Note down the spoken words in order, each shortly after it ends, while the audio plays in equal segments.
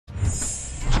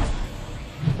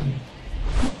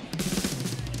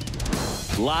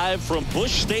Live from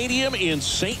Busch Stadium in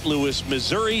St. Louis,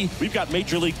 Missouri, we've got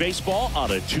Major League Baseball on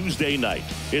a Tuesday night.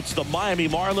 It's the Miami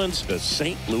Marlins, the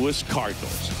St. Louis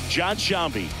Cardinals. John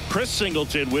Shambi, Chris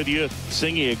Singleton with you,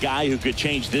 singing a guy who could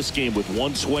change this game with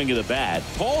one swing of the bat.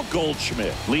 Paul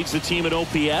Goldschmidt leads the team at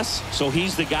OPS, so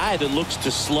he's the guy that looks to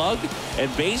slug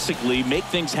and basically make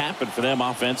things happen for them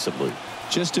offensively.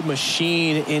 Just a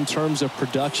machine in terms of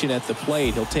production at the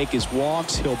plate. He'll take his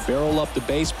walks. He'll barrel up the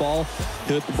baseball.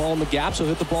 He'll hit the ball in the gaps. He'll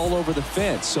hit the ball over the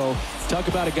fence. So talk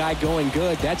about a guy going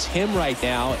good. That's him right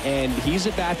now, and he's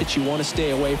a bat that you want to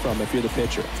stay away from if you're the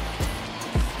pitcher.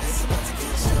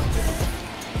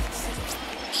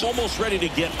 It's almost ready to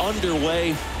get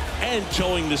underway and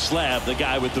towing the slab. The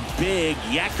guy with the big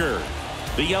yacker,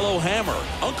 the yellow hammer,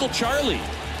 Uncle Charlie.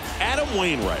 Adam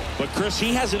Wainwright. But Chris,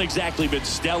 he hasn't exactly been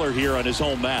stellar here on his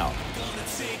home mound.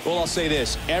 Well, I'll say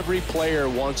this. Every player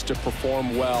wants to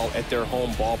perform well at their home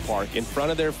ballpark, in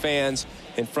front of their fans,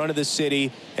 in front of the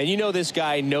city. And you know this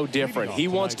guy no different. He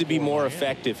wants to be more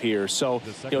effective here. So,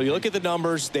 you look at the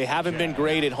numbers. They haven't been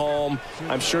great at home.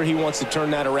 I'm sure he wants to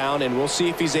turn that around, and we'll see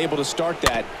if he's able to start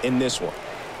that in this one.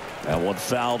 That one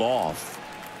fouled off.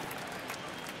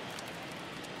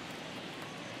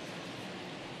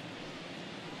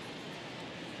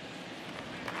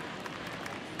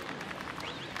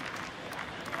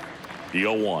 The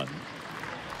 0-1.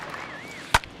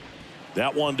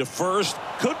 That one to first.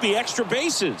 Could be extra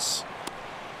bases.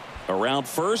 Around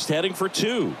first, heading for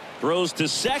two. Throws to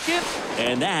second,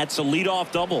 and that's a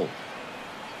leadoff double.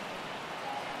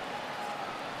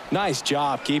 Nice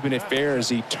job keeping it fair as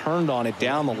he turned on it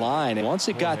down the line. And once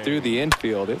it got through the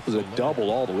infield, it was a double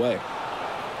all the way.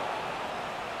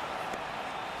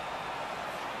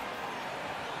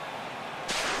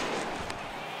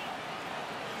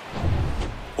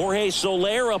 Jorge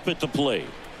Soler up at the plate.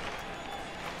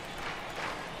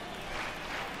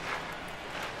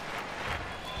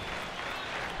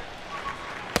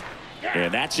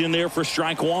 And that's in there for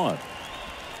strike one.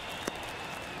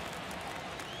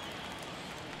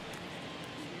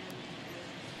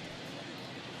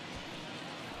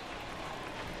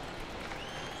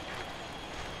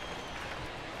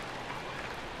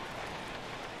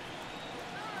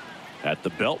 At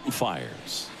the belt and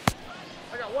fires.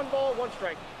 I got 1 ball, 1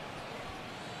 strike.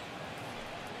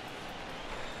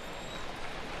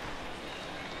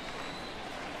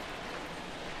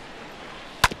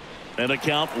 And a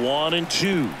count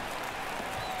 1-2.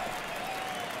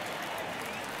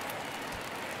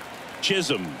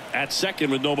 Chisholm at second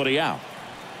with nobody out.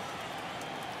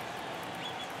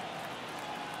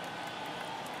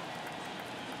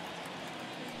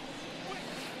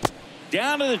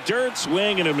 Down to the dirt,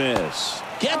 swing and a miss.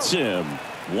 Gets him.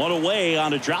 One away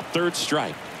on a drop third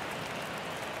strike.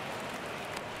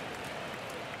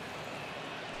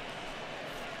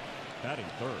 Batting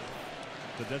third,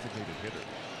 the designated hitter,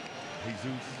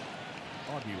 Jesus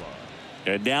Aguilar.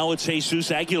 And now it's Jesus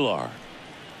Aguilar.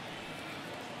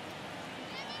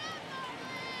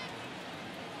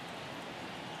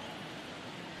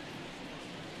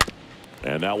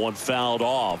 And that one fouled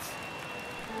off.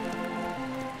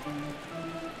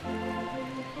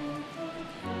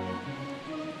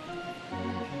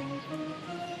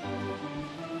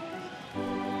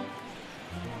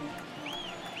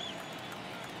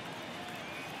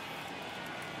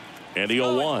 And the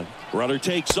 0-1. Runner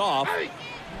takes off.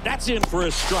 That's in for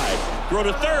a strike. Throw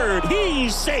to third.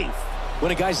 He's safe.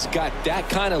 When a guy's got that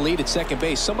kind of lead at second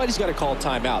base, somebody's got to call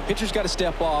timeout. Pitcher's got to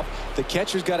step off. The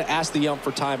catcher's got to ask the ump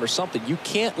for time or something. You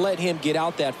can't let him get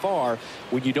out that far.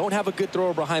 When you don't have a good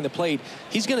thrower behind the plate,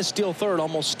 he's going to steal third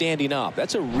almost standing up.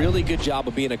 That's a really good job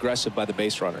of being aggressive by the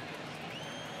base runner.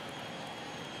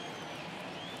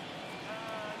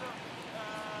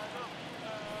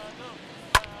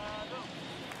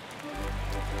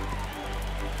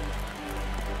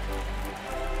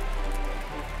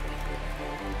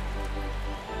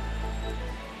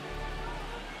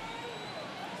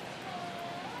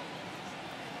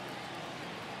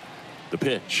 The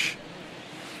pitch.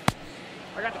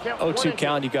 0-2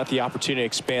 count. You got the opportunity to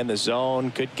expand the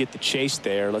zone. Could get the chase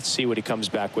there. Let's see what he comes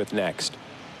back with next.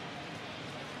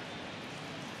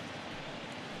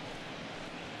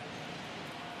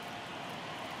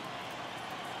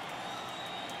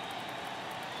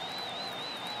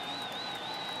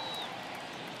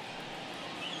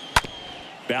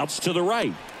 Bounce to the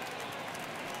right.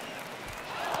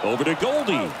 Over to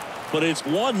Goldie. But it's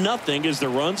 1-0 as the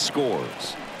run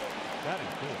scores. Batting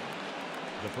fourth,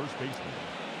 the first baseman,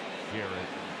 Garrett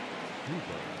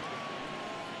Cooper.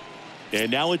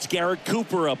 And now it's Garrett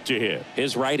Cooper up to hit.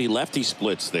 His righty-lefty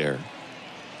splits there.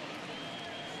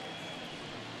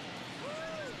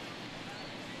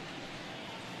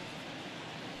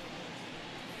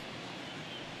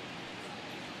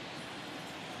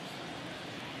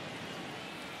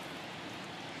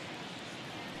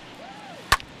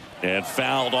 And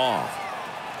fouled off.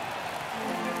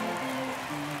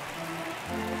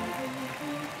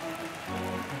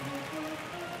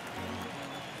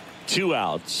 Two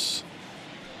outs.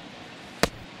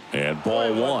 And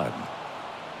ball one.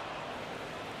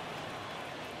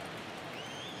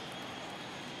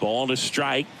 Ball and a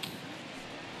strike.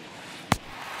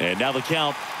 And now the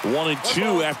count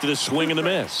 1-2 after the swing and the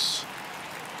miss.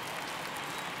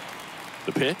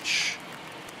 The pitch.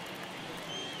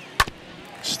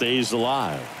 Stays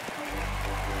alive.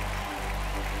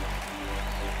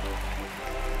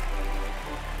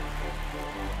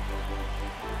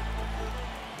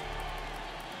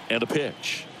 And a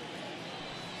pitch.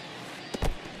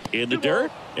 In the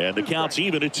dirt, and the count's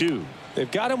even at 2.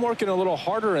 They've got him working a little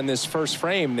harder in this first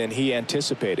frame than he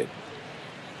anticipated.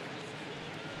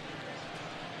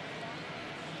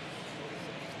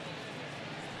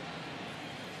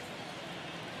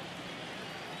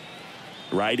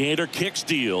 Right-hander kicks,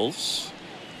 deals.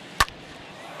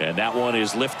 And that one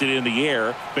is lifted in the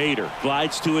air. Bader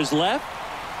glides to his left.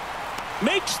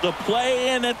 Makes the play,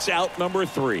 and it's out number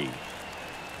 3.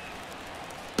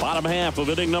 Bottom half of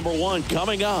inning number 1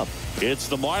 coming up. It's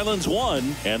the Marlins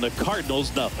 1 and the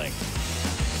Cardinals nothing.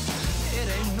 It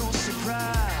ain't no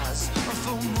surprise. A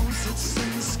full moon sits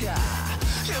in the sky.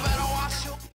 You better watch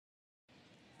your...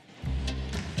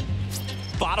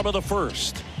 Bottom of the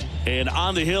first. And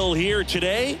on the hill here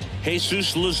today,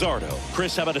 Jesus Luzardo.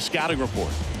 Chris, how about a scouting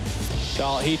report?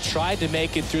 Well, he tried to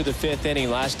make it through the 5th inning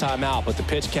last time out, but the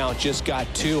pitch count just got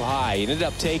too high. He ended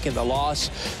up taking the loss.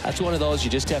 That's one of those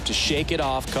you just have to shake it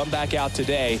off, come back out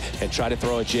today, and try to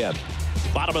throw a gem.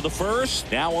 Bottom of the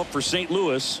first, now up for St.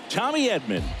 Louis, Tommy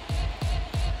Edman.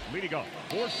 Leading off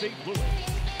for St. Louis,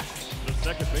 the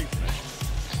second baseman,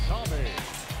 Tommy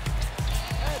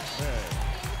Edman.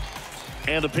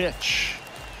 And the pitch.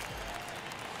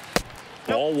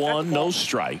 Ball one, no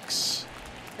strikes.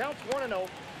 Counts 1-0.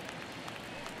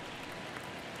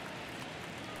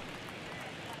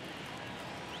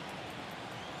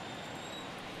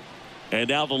 And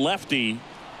now the lefty.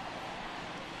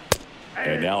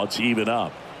 And now it's even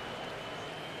up.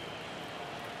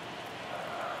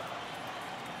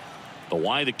 The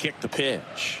wide to kick the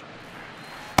pitch.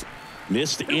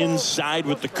 Missed inside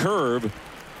with the curve.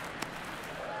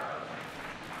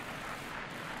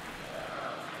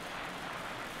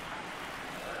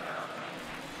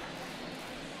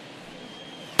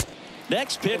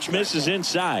 Next pitch misses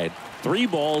inside. 3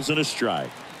 balls and a strike.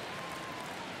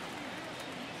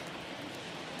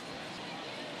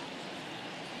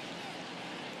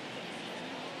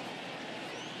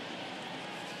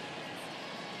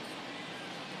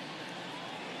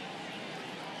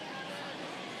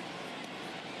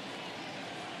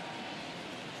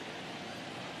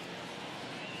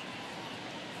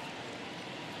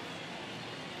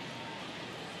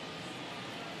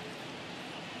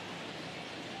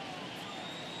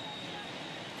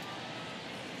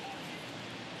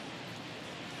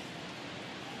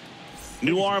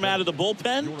 New arm out of the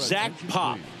bullpen, Zach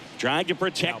Pop, trying to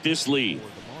protect this lead.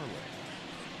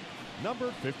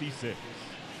 Number 56,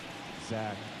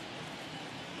 Zach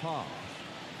Pop.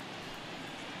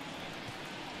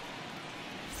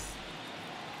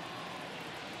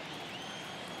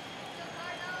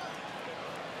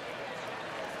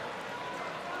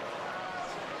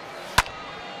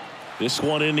 This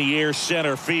one in the air,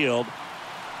 center field.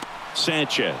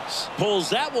 Sanchez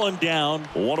pulls that one down,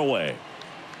 1 away.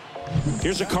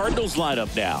 Here's the Cardinals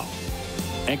lineup now.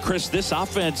 And Chris, this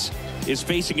offense is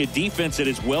facing a defense that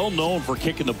is well known for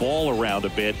kicking the ball around a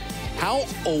bit. How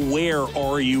aware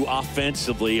are you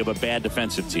offensively of a bad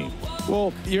defensive team?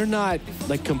 Well, you're not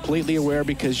like completely aware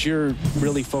because you're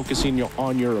really focusing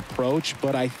on your approach.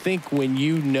 But I think when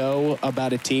you know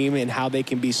about a team and how they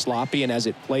can be sloppy and as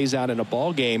it plays out in a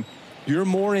ball game, you're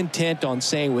more intent on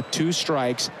saying with 2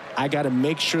 strikes, I got to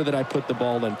make sure that I put the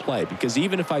ball in play, because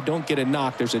even if I don't get a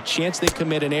knock, there's a chance they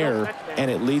commit an error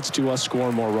and it leads to us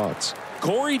scoring more runs.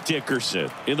 Corey Dickerson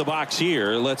in the box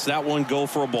here lets that one go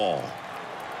for a ball.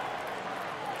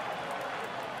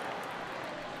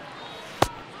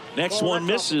 Next one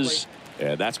misses,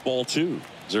 and that's ball 2.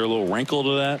 Is there a little wrinkle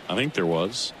to that? I think there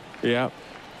was. Yeah.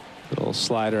 Little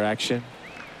slider action.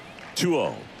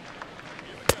 2-0.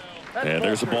 And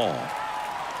there's a ball.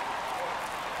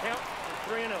 Count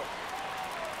 3-0.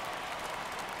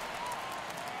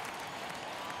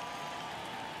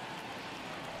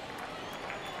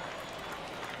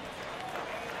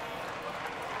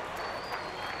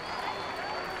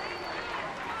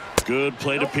 Good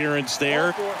plate appearance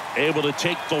there. Able to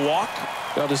take the walk.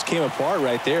 Well, just came apart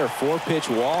right there. 4-pitch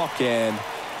walk, and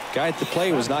guy at the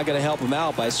plate was not going to help him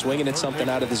out by swinging at something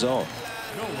out of the zone.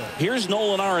 Here's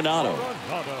Nolan Arenado.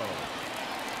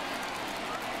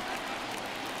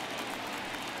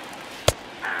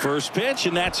 First pitch,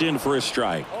 and that's in for a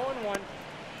strike. 0-1.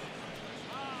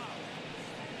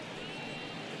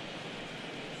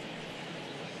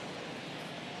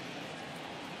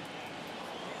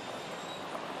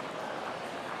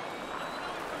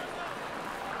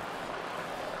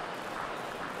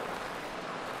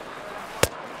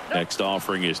 Next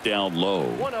offering is down low.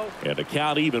 1-0. And the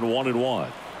count even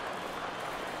 1-1.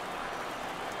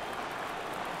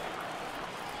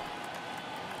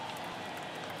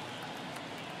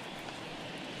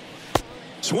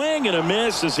 Swing and a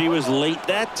miss as he was late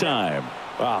that time.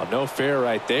 Wow, no fair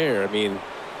right there. I mean,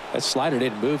 that slider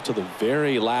didn't move till the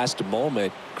very last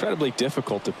moment. Incredibly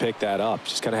difficult to pick that up.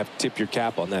 Just kind of have to tip your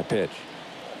cap on that pitch.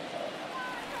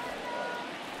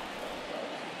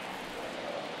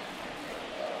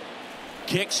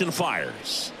 Kicks and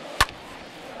fires.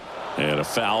 And a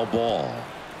foul ball.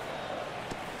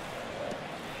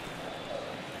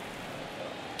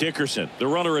 Dickerson, the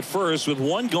runner at first with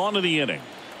one gone in the inning.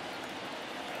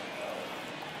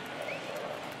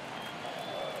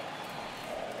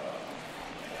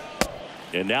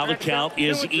 And now the count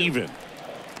is even.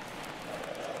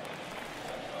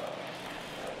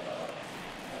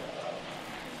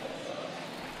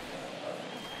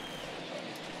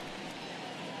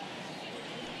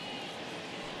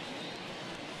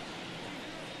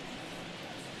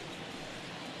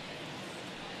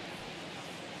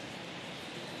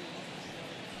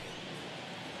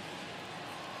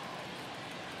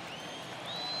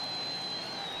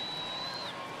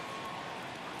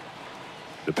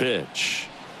 The pitch.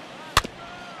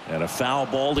 And a foul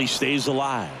ball. He stays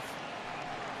alive.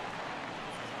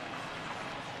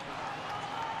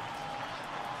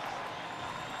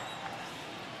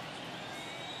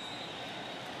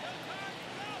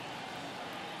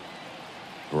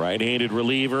 Right-handed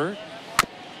reliever.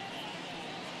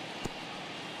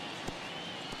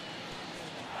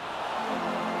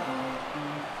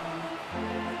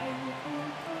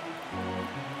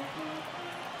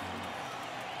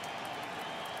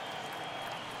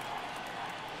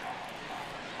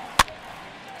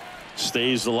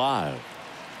 Stays alive.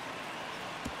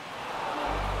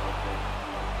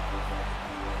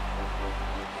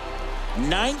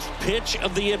 Ninth pitch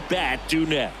of the at-bat due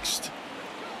next.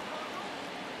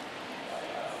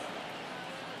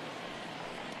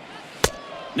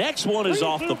 Next one is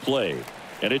off the plate,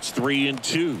 and it's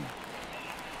 3-2.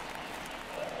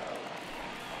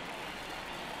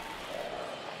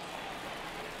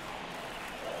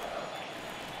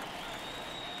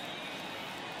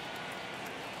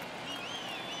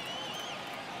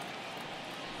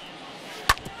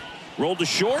 Rolled to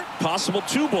short, possible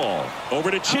 2-ball.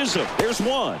 Over to Chisholm. There's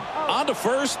one. On to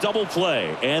first, double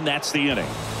play, and that's the inning.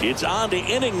 It's on to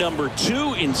inning number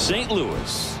 2 in St.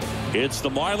 Louis. It's the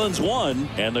Marlins 1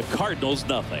 and the Cardinals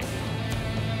nothing.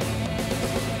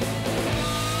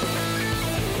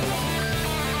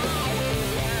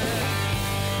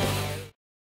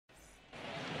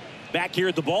 Back here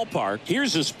at the ballpark,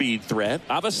 here's a speed threat,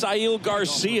 Avisail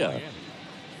Garcia.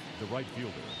 The right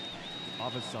fielder,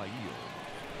 Avisail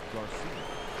Garcia.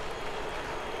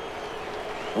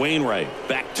 Wainwright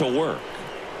back to work.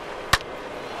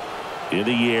 In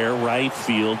the air, right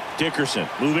field. Dickerson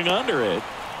moving under it.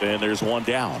 And there's one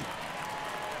down.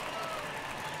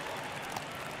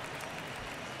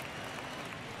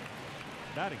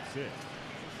 Batting 6,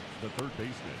 the third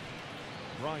baseman,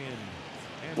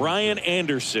 Brian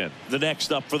Anderson, the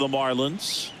next up for the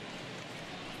Marlins.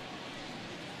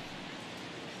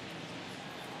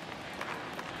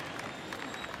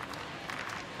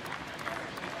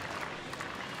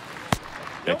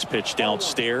 Next pitch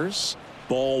downstairs.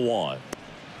 Ball 1.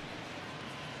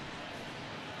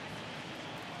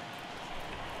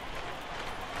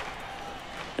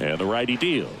 And the righty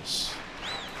deals.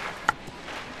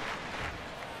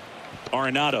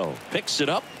 Arenado picks it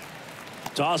up.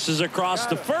 Tosses across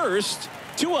to first.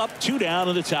 2 up, 2 down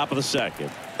in the top of the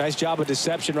second. Nice job of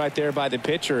deception right there by the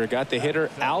pitcher. Got the hitter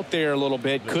out there a little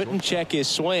bit. Couldn't check his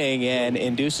swing and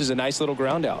induces a nice little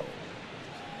ground out.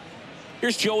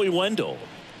 Here's Joey Wendell.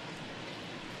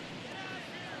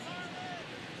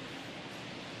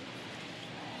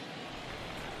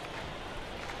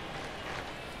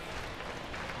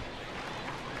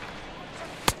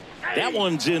 That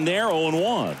one's in there,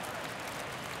 0-1.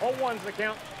 0-1's the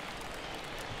count.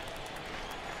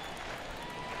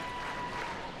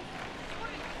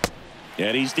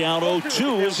 And he's down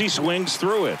 0-2 as he swings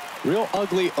through it. Real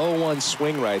ugly 0-1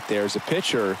 swing right there. As a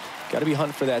pitcher, got to be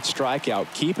hunting for that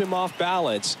strikeout. Keep him off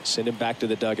balance. Send him back to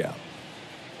the dugout.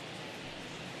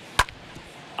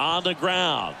 On the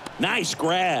ground. Nice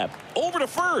grab. Over to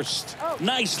first.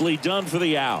 Nicely done for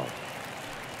the out.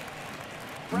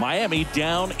 Miami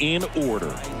down in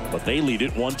order, but they lead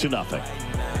it 1-0.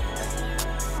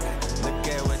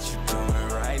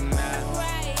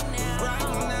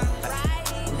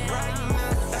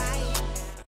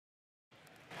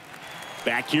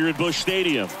 Back here at Busch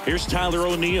Stadium, here's Tyler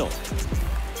O'Neill.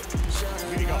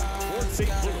 Leading up for St.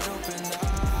 Louis,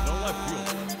 the left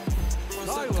fielder,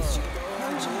 Tyler O'Neill.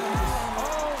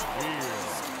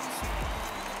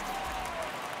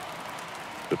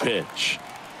 The pitch.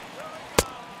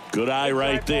 Good eye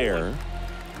right there.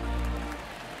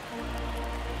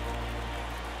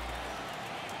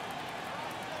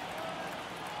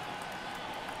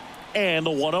 And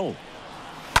the 1-0.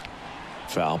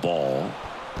 Foul ball.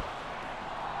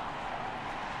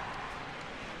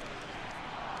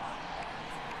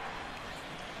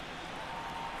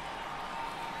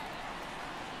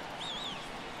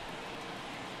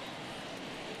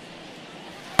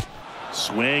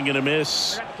 Swing and a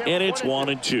miss, and it's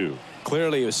 1-2.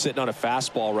 Clearly, he was sitting on a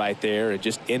fastball right there and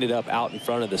just ended up out in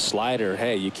front of the slider.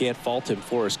 Hey, you can't fault him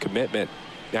for his commitment.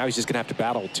 Now he's just going to have to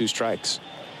battle with 2 strikes.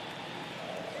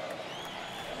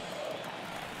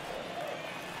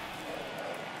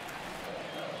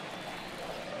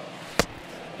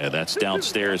 And that's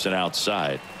downstairs and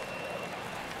outside.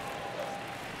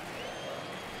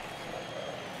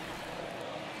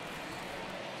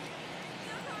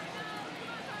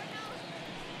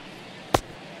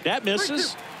 That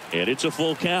misses, and it's a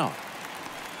full count.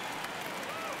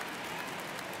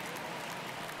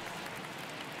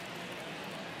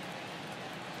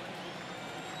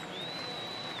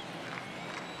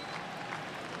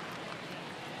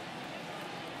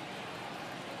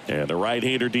 And the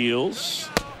right-hander deals.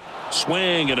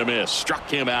 Swing and a miss. Struck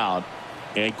him out.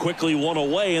 And quickly one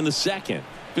away in the second.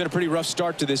 Been a pretty rough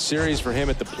start to this series for him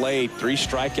at the plate. 3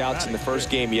 strikeouts in the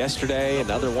first game yesterday.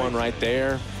 Another one right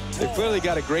there. They've clearly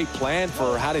got a great plan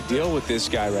for how to deal with this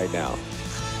guy right now.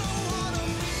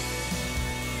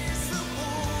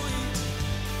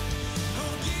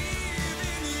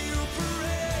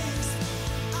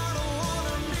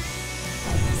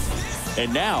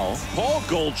 And now, Paul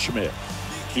Goldschmidt.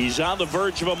 He's on the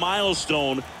verge of a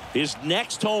milestone. His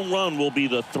next home run will be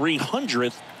the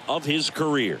 300th of his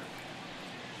career.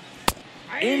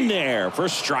 In there for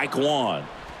strike 1.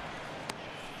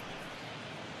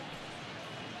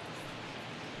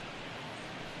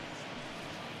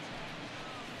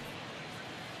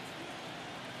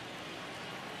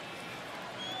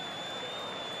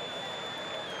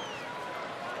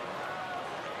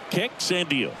 Kicks and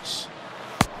deals.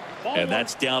 And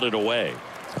that's down and away.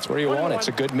 That's where you want it. It's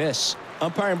a good miss.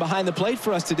 Umpiring behind the plate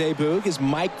for us today, Boog, is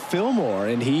Mike Fillmore,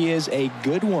 and he is a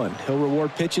good one. He'll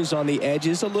reward pitches on the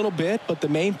edges a little bit, but the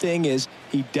main thing is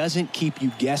he doesn't keep you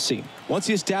guessing. Once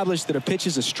he establishes that a pitch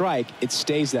is a strike, it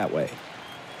stays that way.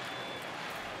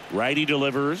 Righty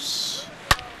delivers.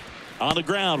 On the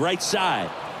ground, right side.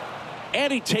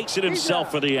 And he takes it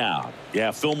himself for the out.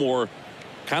 Yeah, Fillmore,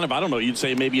 kind of, I don't know, you'd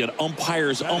say maybe an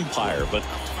umpire's umpire, but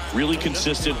really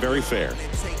consistent, very fair.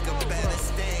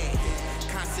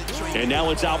 And now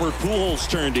it's Albert Pujols'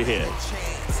 turn to hit.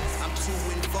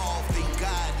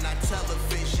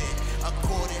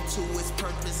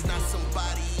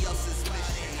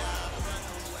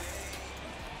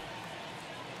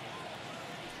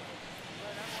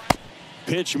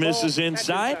 Pitch misses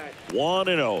inside.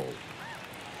 1-0.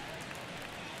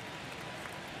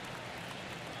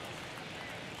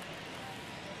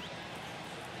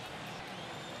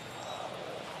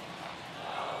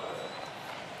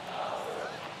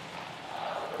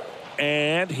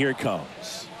 And here it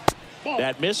comes.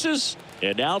 That misses,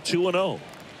 and now 2-0.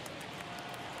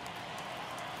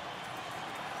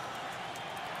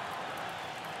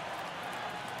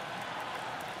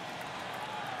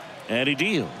 And he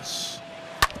deals.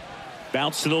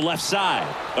 Bounce to the left side.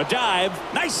 A dive.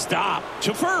 Nice stop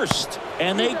to first.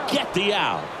 And they get the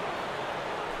out.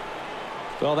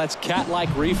 Well, that's cat-like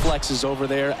reflexes over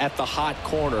there at the hot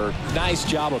corner. Nice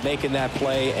job of making that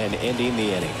play and ending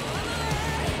the inning.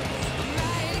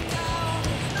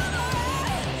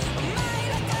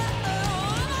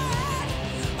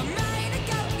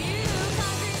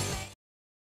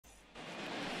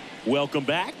 Welcome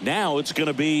back. Now it's going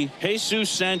to be Jesus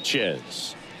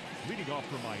Sanchez. Leading off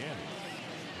for Miami,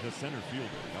 the center fielder,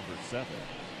 number 7,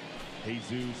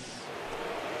 Jesus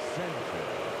Sanchez.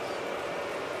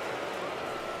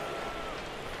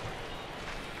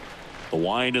 The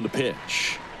wind and the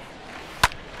pitch.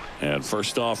 And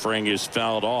first offering is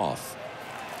fouled off.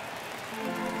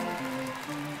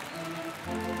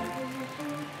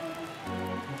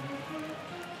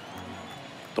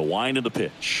 The The wind of the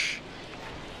pitch.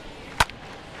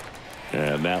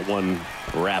 And that one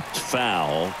wrapped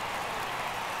foul.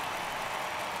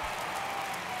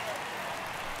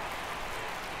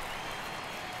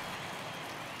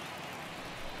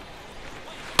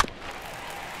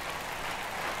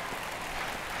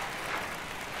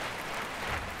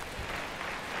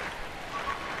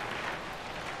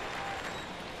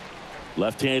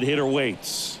 Left-hand hitter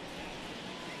waits.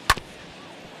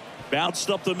 Bounced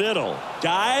up the middle.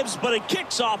 Dives, but it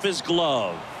kicks off his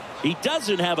glove. He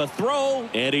doesn't have a throw,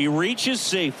 and he reaches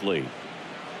safely.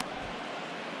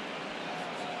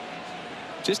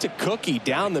 Just a cookie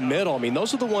down the middle. I mean,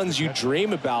 those are the ones you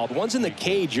dream about. The ones in the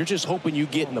cage, you're just hoping you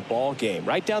get in the ball game.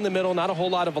 Right down the middle, not a whole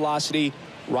lot of velocity,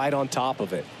 right on top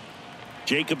of it.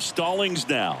 Jacob Stallings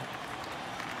now.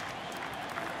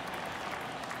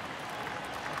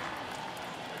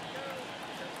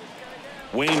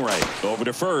 Wainwright over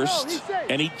to first,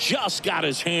 and he just got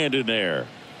his hand in there.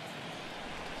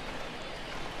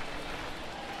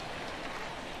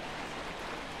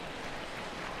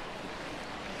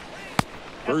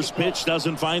 First pitch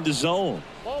doesn't find the zone.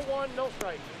 Ball one, no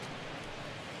strike.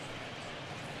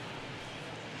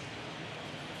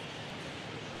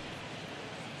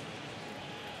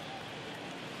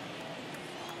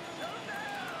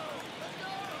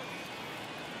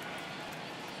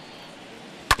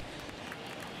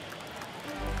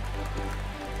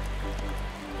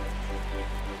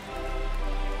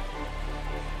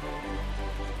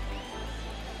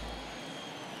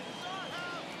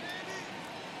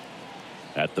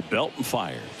 At the belt and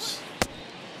fires.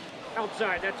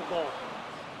 Outside, that's a ball.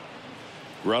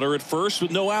 Runner at first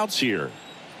with no outs here.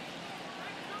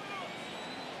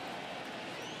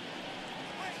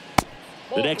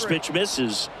 The next pitch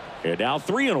misses. And now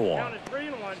 3-1. Down at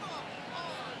 3-1.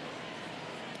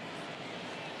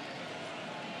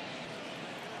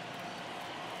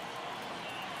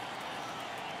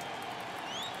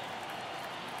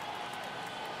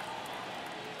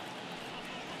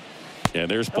 And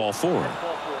there's ball 4.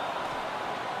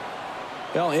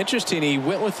 Well, interesting. He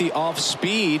went with the off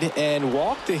speed and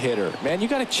walked the hitter. Man, you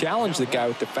got to challenge the guy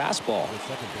with the fastball.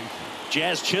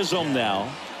 Jazz Chisholm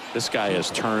now. This guy has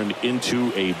turned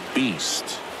into a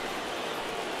beast.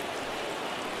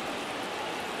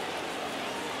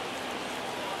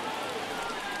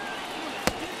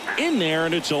 In there,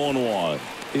 and it's 0-1.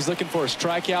 He's looking for a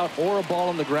strikeout or a ball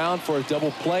on the ground for a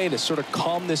double play to sort of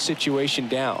calm this situation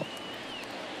down.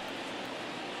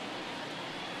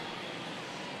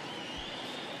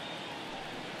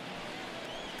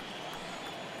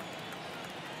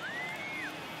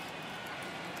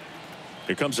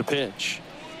 Here comes a pitch.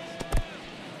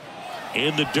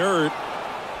 In the dirt.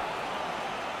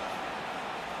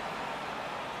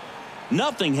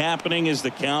 Nothing happening as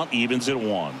the count evens at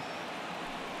 1.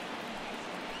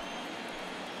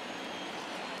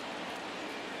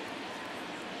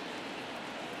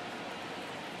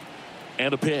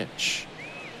 And a pitch.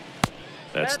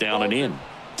 That's down and in.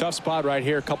 Tough spot right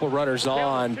here. A couple runners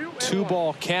on.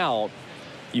 2-ball count.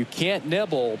 You can't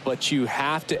nibble, but you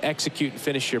have to execute and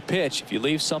finish your pitch. If you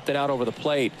leave something out over the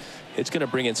plate, it's going to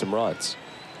bring in some runs.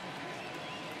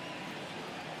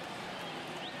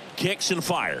 Kicks and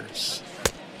fires.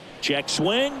 Check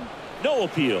swing. No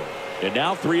appeal. And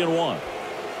now 3-1.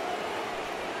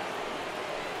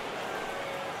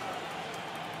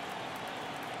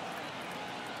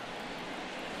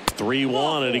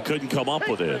 And he couldn't come up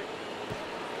with it.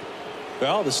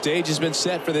 Well, the stage has been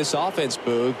set for this offense,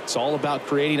 Boog. It's all about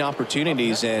creating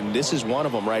opportunities, and this is one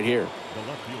of them right here.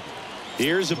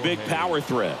 Here's a big power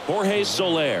threat. Jorge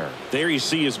Soler. There you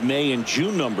see his May and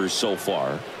June numbers so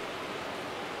far.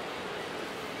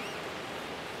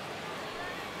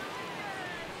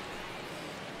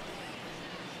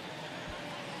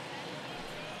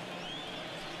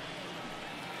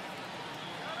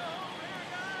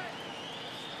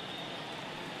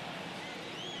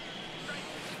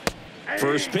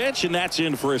 First pitch, and that's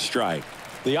in for a strike.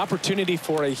 The opportunity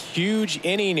for a huge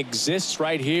inning exists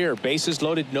right here. Bases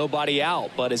loaded, nobody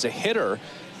out. But as a hitter,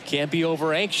 can't be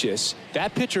over anxious.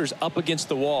 That pitcher's up against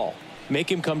the wall.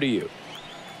 Make him come to you.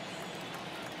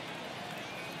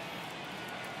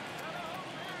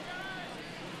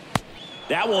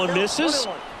 That one misses.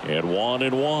 And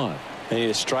 1-1. You need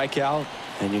a strikeout,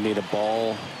 and you need a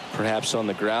ball perhaps on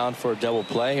the ground for a double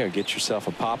play, or get yourself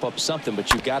a pop-up, something,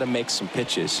 but you've got to make some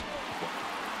pitches.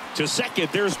 To second,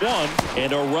 there's one,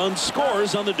 and a run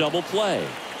scores on the double play.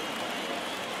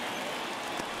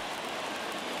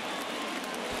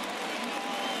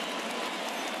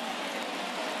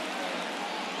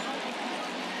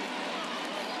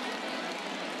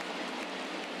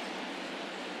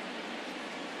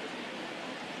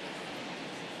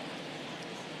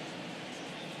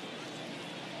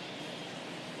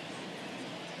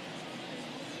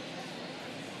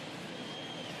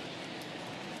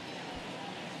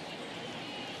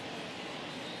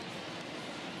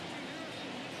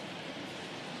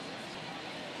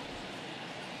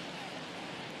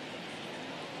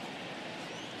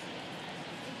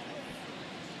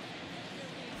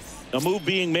 A move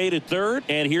being made at third,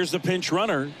 and here's the pinch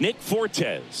runner, Nick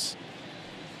Fortes.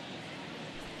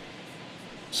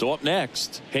 So up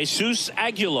next, Jesus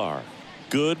Aguilar.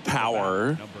 Good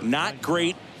power, not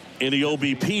great in the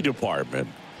OBP department.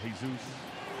 Jesus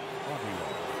Aguilar.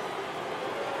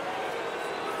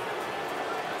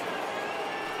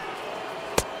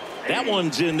 That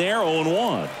one's in there,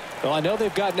 0-1. Well, I know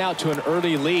they've gotten out to an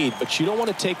early lead, but you don't want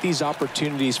to take these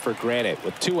opportunities for granted.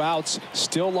 With 2 outs,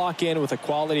 still lock in with a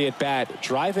quality at bat,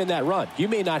 drive in that run. You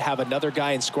may not have another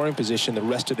guy in scoring position the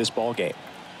rest of this ball game.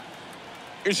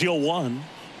 Here's the 0-1.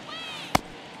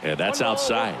 And that's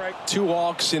outside. 2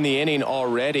 walks in the inning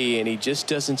already, and he just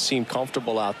doesn't seem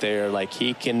comfortable out there. Like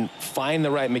he can find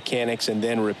the right mechanics and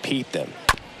then repeat them.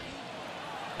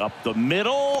 Up the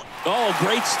middle. Oh,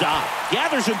 great stop.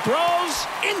 Gathers and throws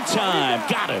in time.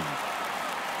 Got him.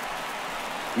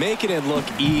 Making it look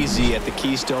easy at the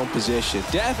keystone position.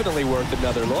 Definitely worth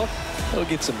another look. He'll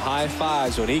get some high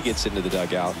fives when he gets into the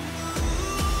dugout.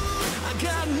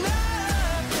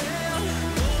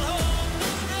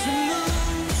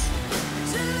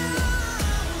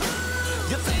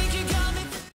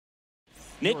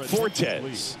 Nick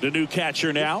Fortes, the new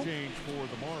catcher now.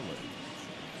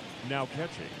 Now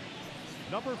catching,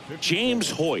 number 50. James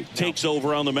Hoyt takes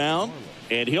over on the mound,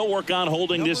 and he'll work on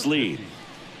holding this lead.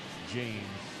 James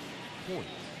Hoyt.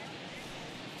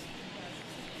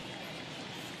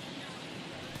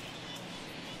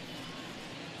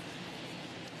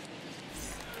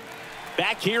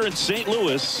 Back here in St.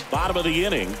 Louis, bottom of the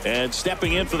inning, and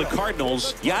stepping in for the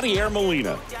Cardinals, Yadier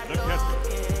Molina. The catcher.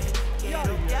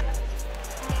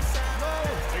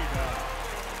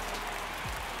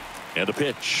 And the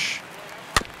pitch.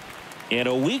 And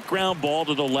a weak ground ball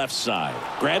to the left side.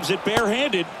 Grabs it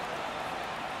barehanded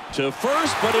to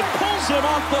first, but it pulls him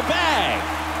off the bag.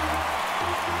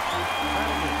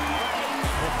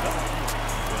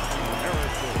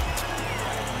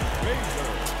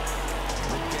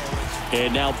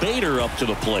 And now Bader up to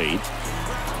the plate.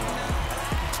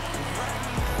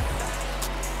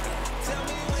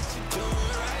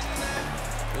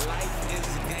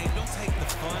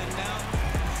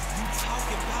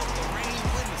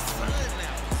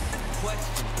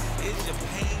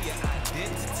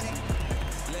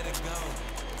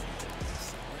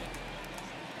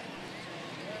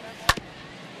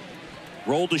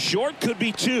 Roll to short, could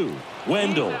be 2.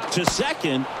 Wendell to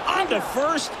second, on to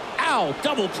first, out,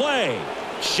 double play.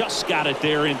 Just got it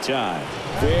there in time.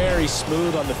 Very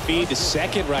smooth on the feed to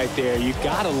second right there. You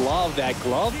gotta love that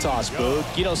glove toss, Boog.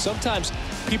 You know, sometimes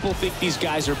people think these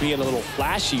guys are being a little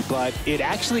flashy, but it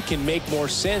actually can make more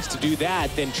sense to do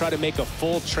that than try to make a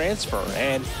full transfer.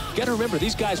 And you gotta remember,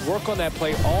 these guys work on that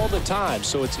play all the time,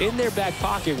 so it's in their back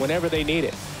pocket whenever they need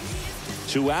it.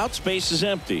 2 outs, base is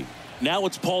empty. Now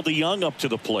it's Paul DeYoung up to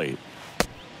the plate.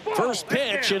 First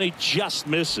pitch, and he just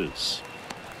misses.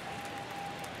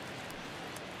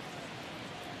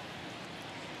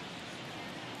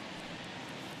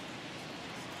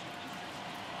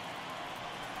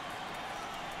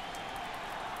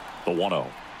 The 1-0.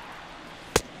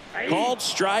 Called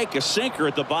strike, a sinker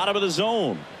at the bottom of the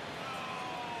zone.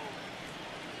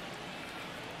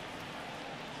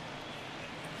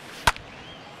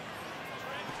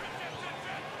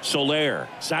 Soler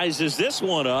sizes this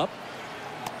one up.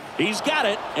 He's got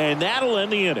it, and that'll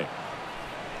end the inning.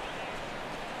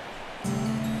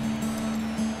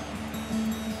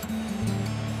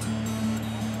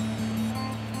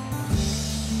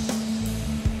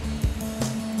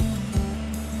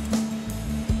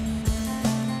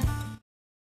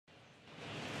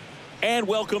 And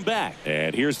welcome back.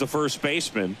 And here's the first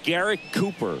baseman, Garrett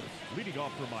Cooper. Leading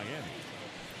off for Miami,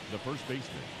 the first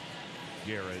baseman,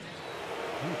 Garrett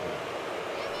Cooper.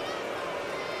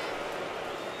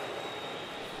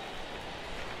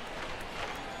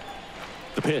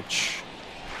 The pitch.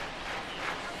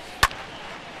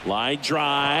 Line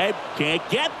drive. Can't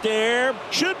get there.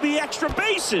 Should be extra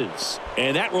bases.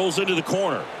 And that rolls into the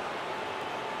corner.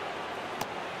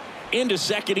 Into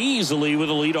second easily with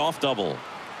a leadoff double.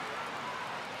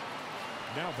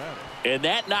 Now batting. And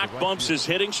that knock bumps his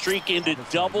hitting streak into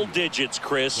double digits,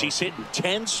 Chris. He's hitting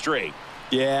 10 straight.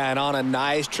 Yeah, and on a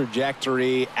nice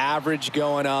trajectory, average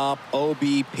going up,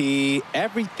 OBP,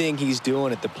 everything he's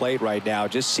doing at the plate right now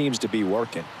just seems to be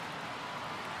working.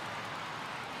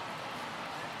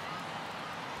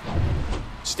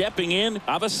 Stepping in,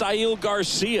 Avisail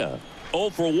Garcia. 0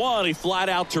 for 1. He flied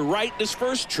out to right in his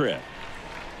first trip.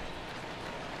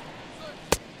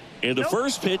 And the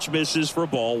first pitch misses for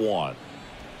ball 1.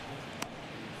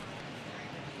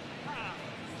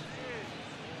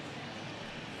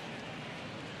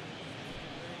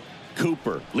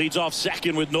 Cooper leads off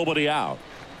second with nobody out.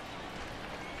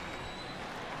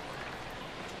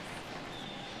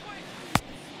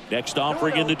 Next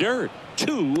offering in the dirt.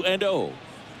 2-0.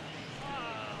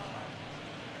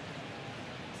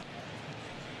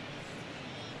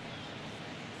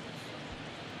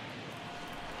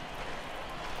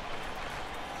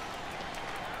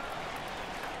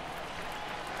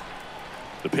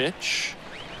 The pitch.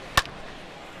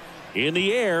 In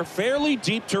the air, fairly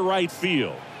deep to right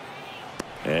field.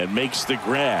 And makes the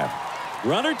grab.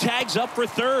 Runner tags up for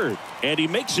third. And he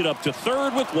makes it up to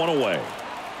third with one away.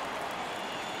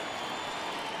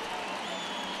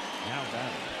 Now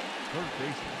batting, third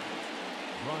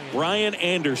baseman Ryan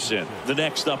Anderson, the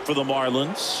next up for the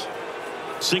Marlins.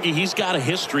 Singy, he's got a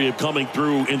history of coming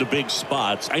through into big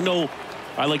spots. I know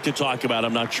I like to talk about,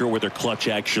 I'm not sure whether clutch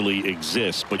actually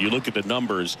exists, but you look at the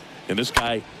numbers, and this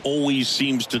guy always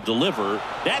seems to deliver.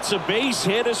 That's a base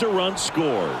hit as a run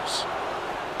scores.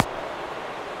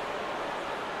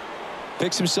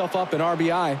 Picks himself up an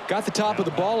RBI. Got the top of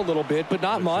the ball a little bit, but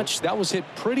not much. That was hit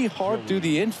pretty hard through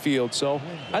the infield, so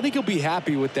I think he'll be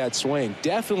happy with that swing.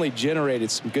 Definitely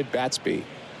generated some good bat speed.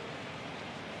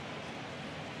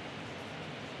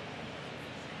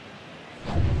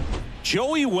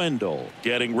 Joey Wendell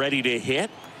getting ready to hit.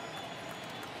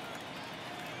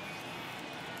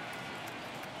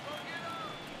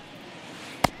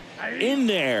 In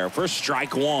there for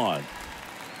strike one.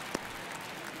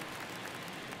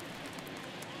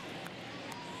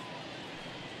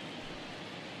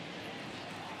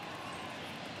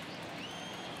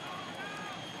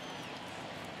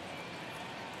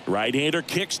 Right-hander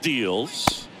kicks,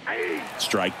 deals.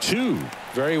 Strike two.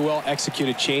 Very well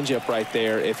executed changeup right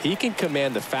there. If he can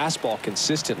command the fastball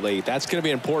consistently, that's going to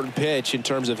be an important pitch in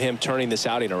terms of him turning this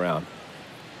outing around.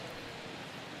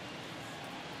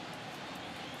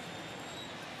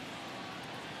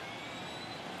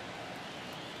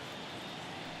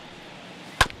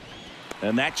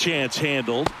 And that chance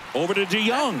handled. Over to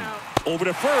DeYoung. Over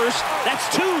to first.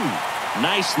 That's two.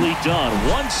 Nicely done.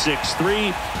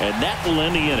 1-6-3, and that will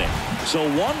end the inning. So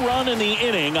one run in the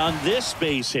inning on this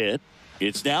base hit.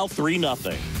 It's now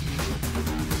 3-0.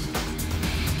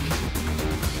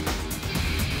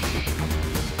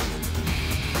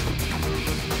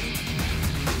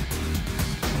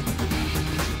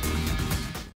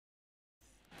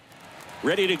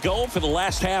 Ready to go for the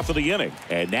last half of the inning.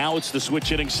 And now it's the switch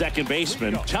hitting second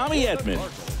baseman, Tommy Edman.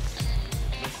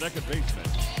 The second baseman,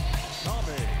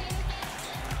 Tommy Edman.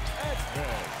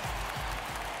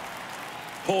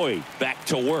 Hoy back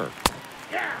to work.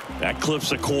 That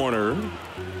clips a corner.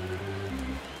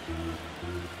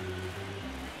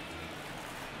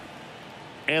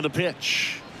 And the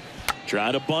pitch.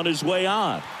 Trying to bunt his way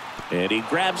on. And he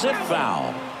grabs it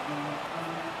foul.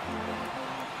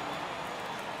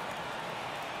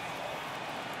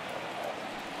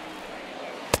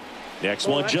 Next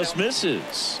one just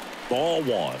misses. Ball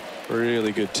one.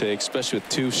 Really good take, especially with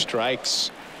 2 strikes.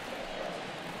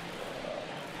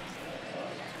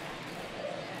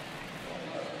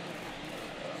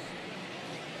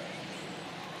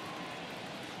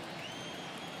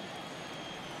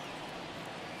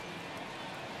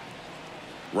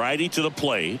 Righty to the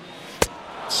plate.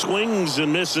 Swings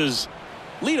and misses.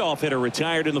 Leadoff hitter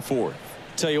retired in the fourth.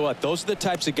 Tell you what, those are the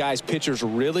types of guys pitchers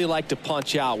really like to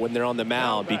punch out when they're on the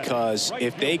mound, because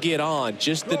if they get on,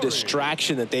 just the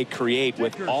distraction that they create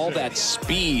with all that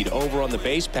speed over on the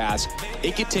base pass,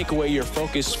 it could take away your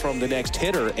focus from the next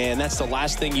hitter, and that's the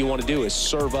last thing you want to do is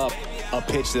serve up a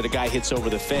pitch that a guy hits over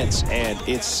the fence, and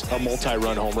it's a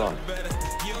multi-run home run.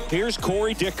 Here's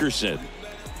Corey Dickerson.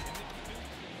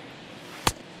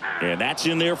 And that's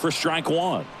in there for strike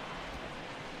one.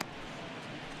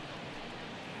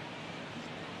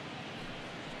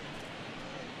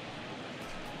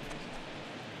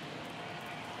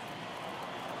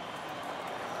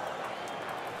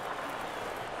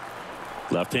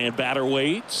 Left-hand batter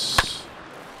waits.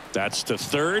 That's to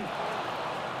third.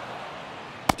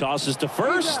 Tosses to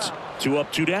first. 2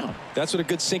 up, 2 down. That's what a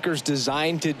good sinker's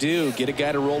designed to do. Get a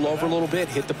guy to roll over a little bit,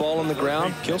 hit the ball on the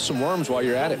ground, kill some worms while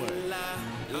you're at it.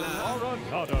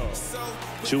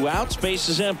 2 outs, base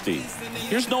is empty.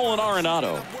 Here's Nolan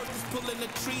Arenado. Pulling the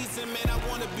trees, and man, I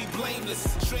wanna be blameless.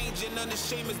 Strange and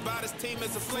unashamed, as about as tame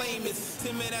as a flame is.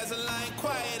 Timid as a lion,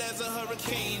 quiet as a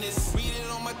hurricane is. Read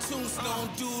it on my tombstone,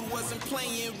 dude wasn't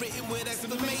playing, written with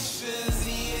exclamations,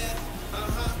 yeah.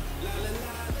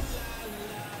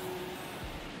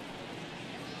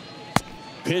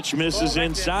 Pitch misses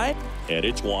inside, and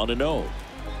it's 1-0.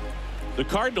 The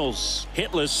Cardinals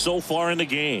hitless so far in the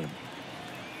game.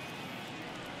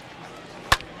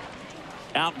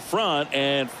 Out in front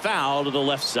and foul to the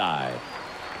left side.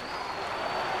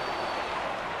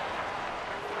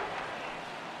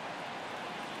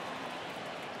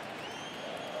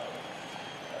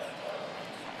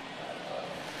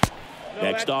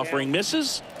 Next offering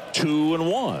misses.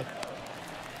 2-1.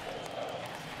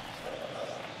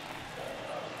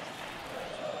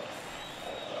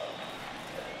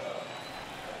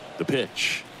 The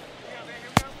pitch.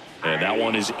 And that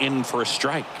one is in for a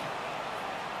strike.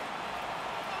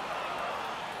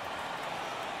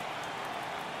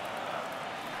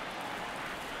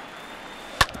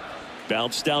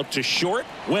 Bounced out to short.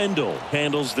 Wendell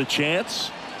handles the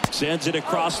chance. Sends it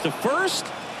across to first.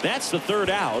 That's the third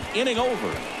out. Inning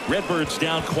over. Redbirds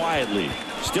down quietly.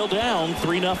 Still down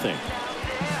 3-0.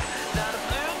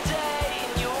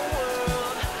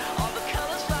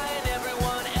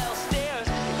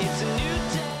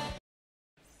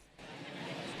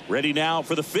 Ready now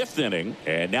for the 5th inning.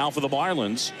 And now for the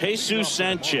Marlins, Jesus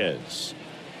Sanchez.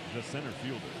 The center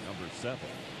fielder, number 7,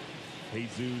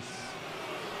 Jesus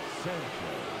Sanchez.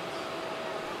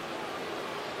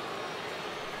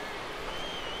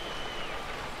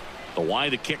 The wide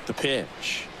to kick the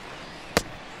pitch.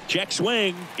 Check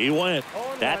swing. He went.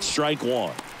 That's strike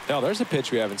 1. Now there's a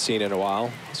pitch we haven't seen in a while.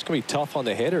 It's going to be tough on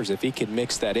the hitters if he can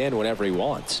mix that in whenever he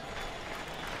wants.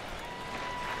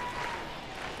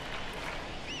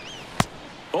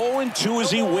 0-2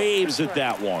 as he waves at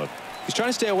that one. He's trying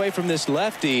to stay away from this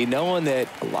lefty, knowing that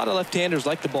a lot of left-handers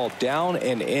like the ball down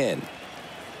and in.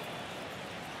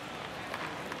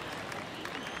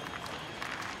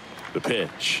 The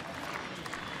pitch.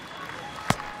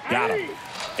 Got him.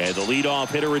 And the leadoff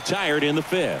hitter retired in the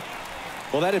 5th.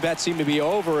 Well, that at bat seemed to be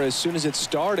over as soon as it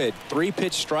started.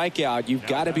 3-pitch strikeout. You've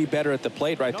got to be better at the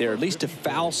plate right there, at least to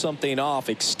foul something off,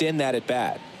 extend that at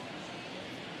bat.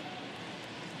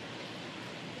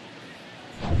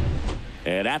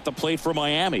 And at the plate for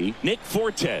Miami, Nick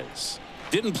Fortes.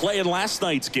 Didn't play in last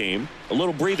night's game. A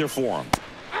little breather for him.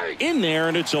 In there,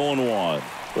 and it's 0-1.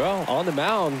 Well, on the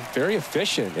mound, very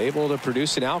efficient, able to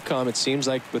produce an outcome, it seems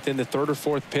like, within the 3rd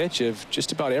or 4th pitch of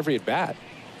just about every at bat.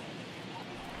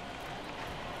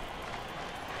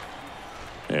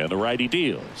 And the righty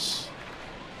deals.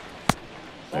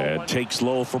 And takes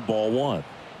low for ball 1.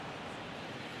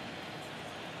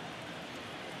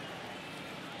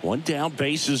 1 down,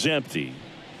 base is empty.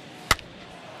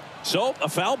 So a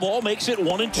foul ball makes it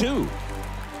 1-2.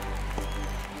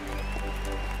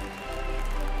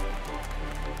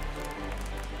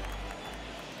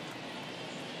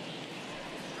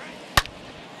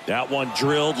 That one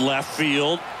drilled left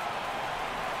field.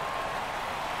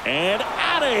 And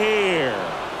out of here.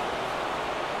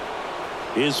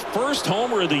 His first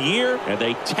homer of the year, and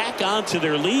they tack on to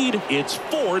their lead. It's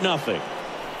 4-0.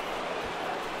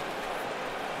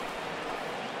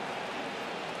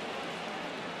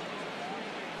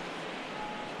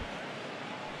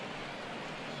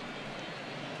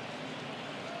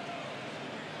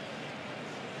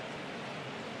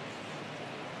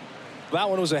 That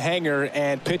one was a hanger,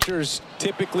 and pitchers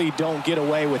typically don't get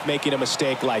away with making a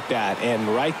mistake like that. And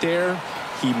right there,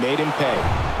 he made him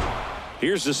pay.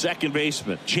 Here's the second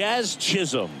baseman, Jazz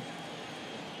Chisholm.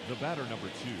 The batter, number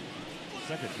 2,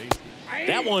 second baseman.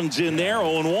 That one's in there,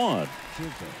 0-1.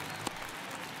 Chisholm.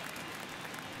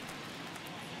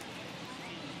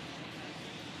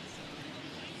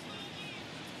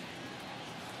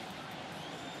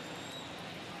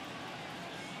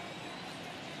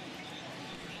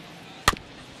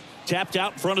 Tapped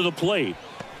out in front of the plate.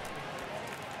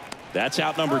 That's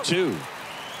out number 2.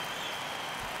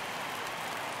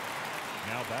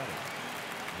 Now batting,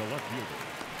 the left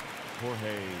fielder,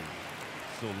 Jorge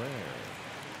Soler.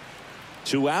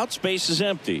 2 outs, base is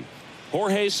empty.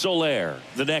 Jorge Soler,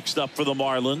 the next up for the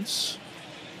Marlins.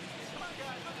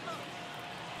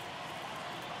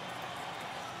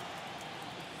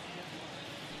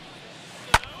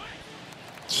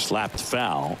 Slapped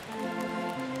foul.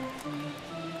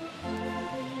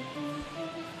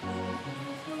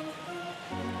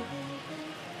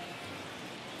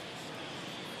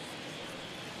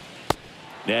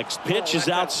 Next pitch is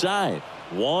outside.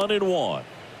 1-1.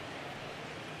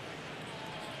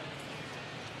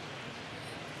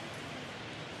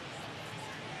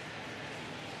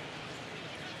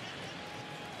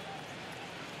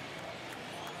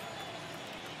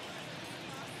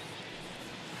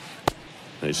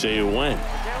 They say it went.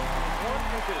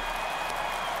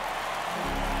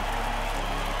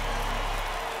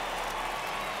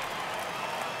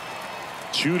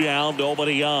 Two down,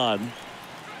 nobody on.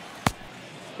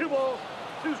 2 balls,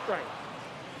 2 strikes.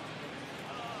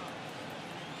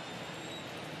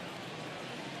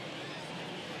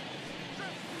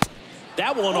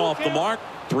 That one off the mark.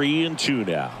 3-2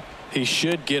 now. He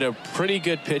should get a pretty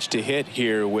good pitch to hit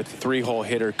here with the 3-hole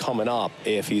hitter coming up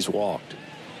if he's walked.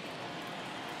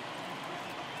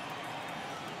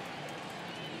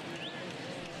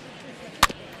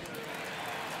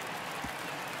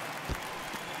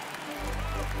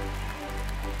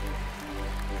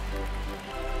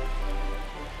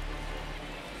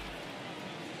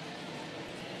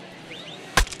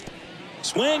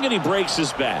 swing, and he breaks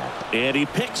his bat. And he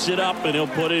picks it up, and he'll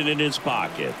put it in his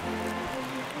pocket.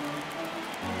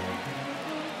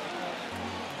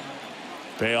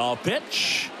 Payoff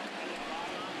pitch.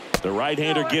 The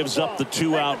right-hander gives up the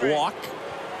 2-out walk.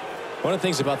 One of the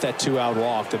things about that 2-out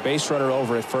walk, the base runner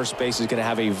over at first base is going to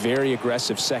have a very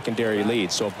aggressive secondary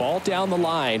lead. So a ball down the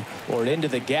line or into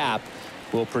the gap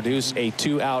will produce a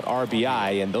 2-out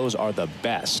RBI, and those are the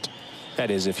best.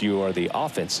 That is, if you are the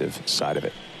offensive side of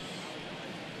it.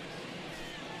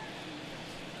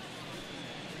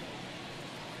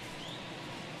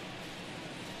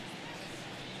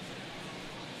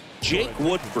 Jake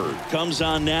Woodford comes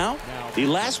on now. He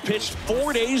last pitched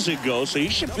 4 days ago, so he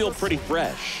should feel pretty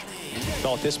fresh.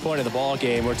 Well, at this point in the ball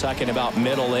game, we're talking about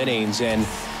middle innings, and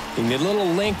you need a little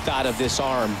length out of this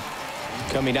arm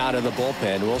coming out of the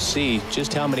bullpen. We'll see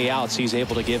just how many outs he's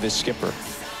able to give his skipper.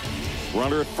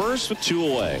 Runner at first with 2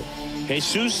 away.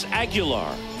 Jesus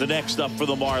Aguilar, the next up for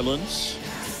the Marlins.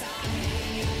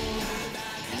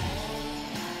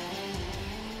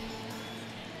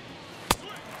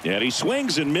 And he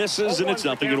swings and misses, and it's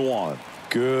 0-1.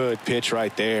 Good pitch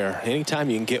right there.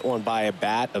 Anytime you can get one by a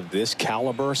bat of this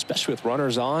caliber, especially with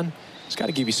runners on, it's got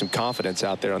to give you some confidence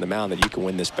out there on the mound that you can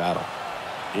win this battle.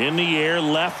 In the air,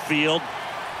 left field.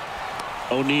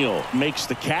 O'Neill makes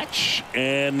the catch,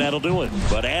 and that'll do it.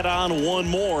 But add on one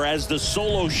more as the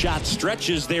solo shot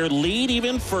stretches their lead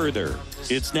even further.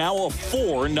 It's now a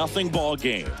 4-0 ball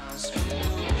game.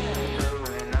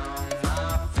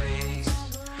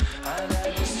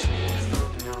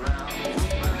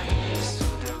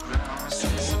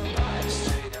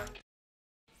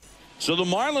 So the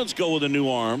Marlins go with a new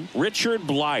arm, Richard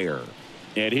Blyer,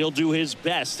 and he'll do his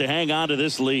best to hang on to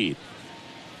this lead.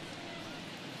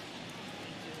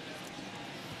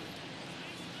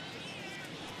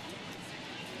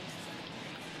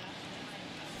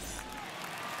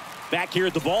 Back here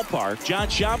at the ballpark, John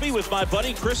Sciambi with my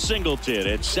buddy Chris Singleton.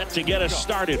 It's set to get us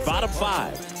started. Bottom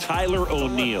 5, Tyler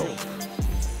O'Neill.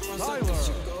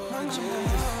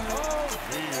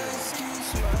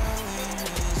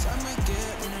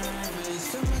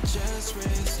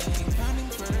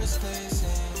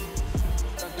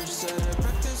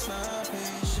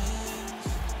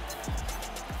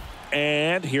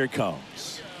 And here it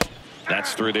comes.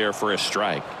 That's through there for a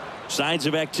strike. Signs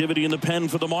of activity in the pen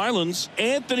for the Marlins.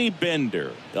 Anthony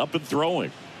Bender up and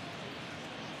throwing.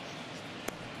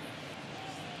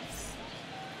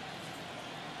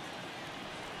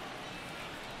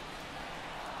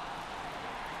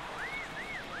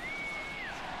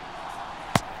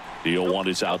 The 0-1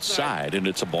 is outside, and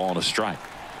it's a ball and a strike.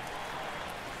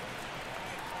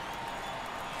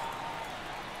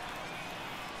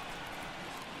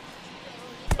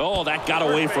 Oh, that got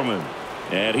away from him.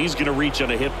 And he's going to reach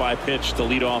on a hit by pitch to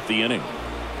lead off the inning.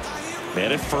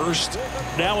 Man at first.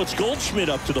 Now it's Goldschmidt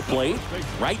up to the plate.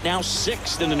 Right now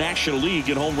 6th in the National League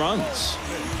in home runs.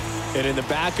 And in the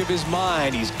back of his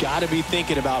mind, he's got to be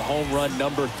thinking about home run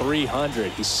number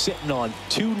 300. He's sitting on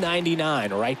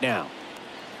 299 right now.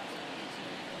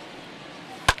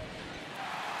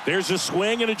 There's a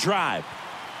swing and a drive.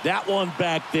 That one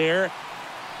back there.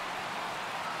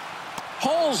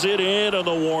 Hauls it in on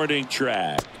the warning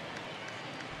track.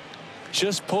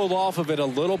 Just pulled off of it a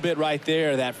little bit right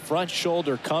there. That front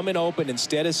shoulder coming open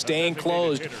instead of staying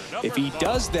closed. If he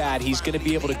does that, he's going to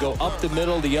be able to go up the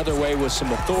middle the other way with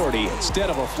some authority instead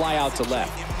of a fly out to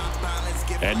left.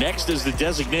 And next is the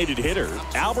designated hitter,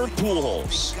 Albert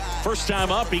Pujols. First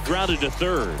time up, he grounded to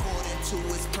third.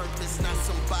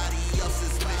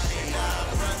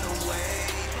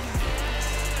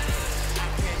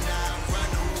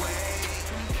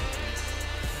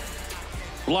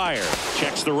 Blyer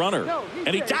checks the runner,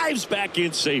 and he dives back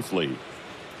in safely.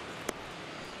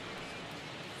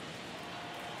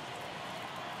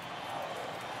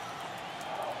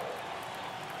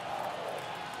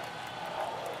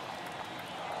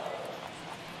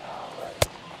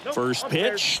 First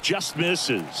pitch just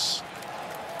misses.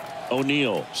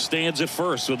 O'Neill stands at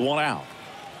first with 1 out.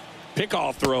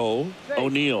 Pickoff throw.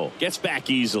 O'Neill gets back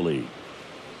easily.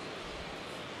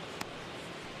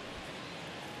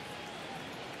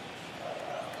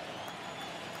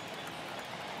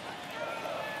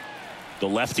 The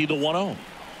lefty, the 1-0.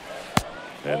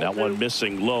 And that one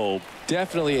missing low.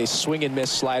 Definitely a swing and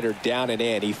miss slider down and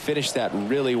in. He finished that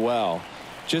really well.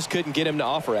 Just couldn't get him to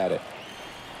offer at it.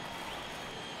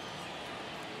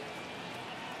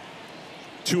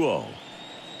 2-0.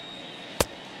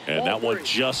 And that one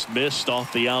just missed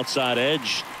off the outside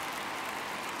edge.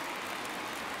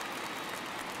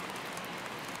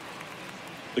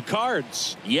 The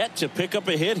Cards yet to pick up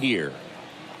a hit here.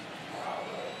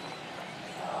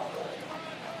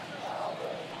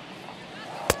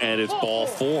 And it's ball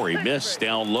 4. He missed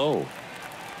down low.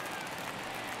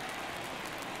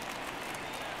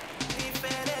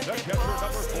 The catcher,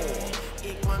 number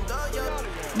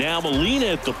 4. Now Molina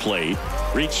at the plate.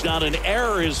 Reached on an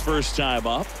error his first time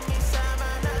up.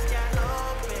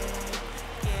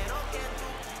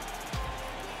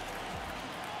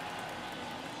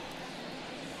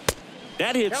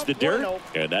 That hits the dirt,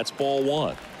 and that's ball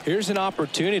 1. Here's an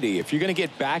opportunity. If you're going to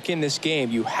get back in this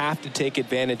game, you have to take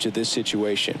advantage of this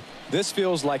situation. This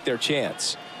feels like their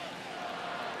chance.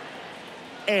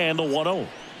 And the 1-0.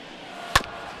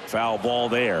 Foul ball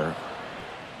there.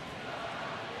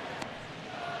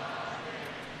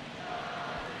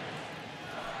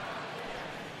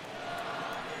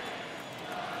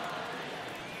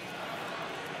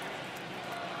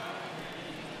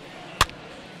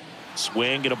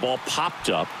 Swing and a ball popped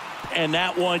up, and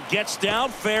that one gets down,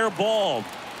 fair ball.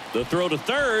 The throw to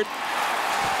third,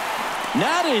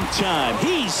 not in time.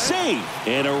 He's safe,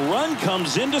 and a run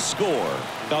comes in to score.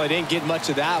 No, he didn't get much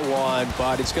of that one,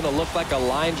 but it's going to look like a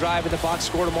line drive in the box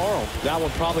score tomorrow. That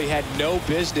one probably had no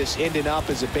business ending up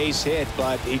as a base hit,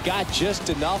 but he got just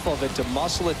enough of it to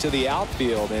muscle it to the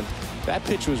outfield, and that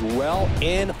pitch was well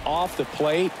in off the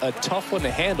plate. A tough one to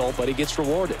handle, but he gets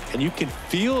rewarded. And you can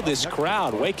feel this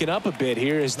crowd waking up a bit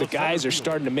here as the guys are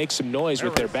starting to make some noise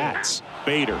with their bats.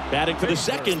 Bader batting for the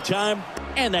second time,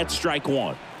 and that's strike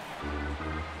 1.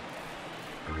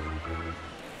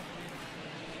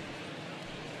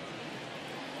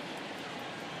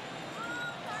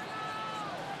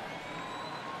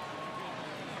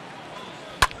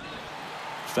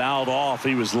 Fouled off.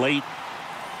 He was late.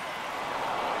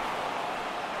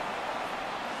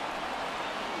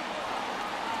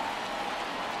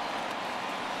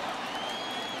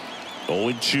 Oh,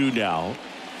 0-2 now.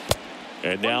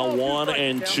 And now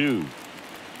 1-2.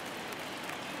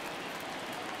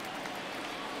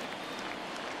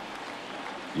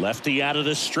 Lefty out of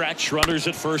the stretch. Runners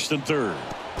at first and third.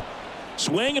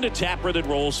 Swing and a tapper that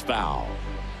rolls foul.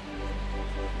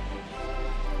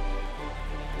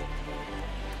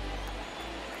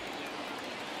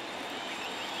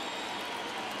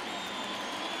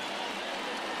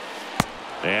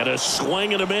 And a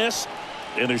swing and a miss.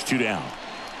 And there's 2 down.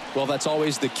 Well, that's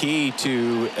always the key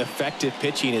to effective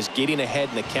pitching, is getting ahead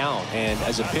in the count. And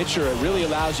as a pitcher, it really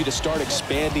allows you to start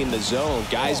expanding the zone.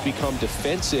 Guys become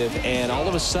defensive, and all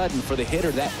of a sudden, for the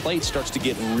hitter, that plate starts to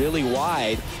get really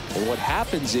wide. And what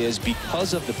happens is,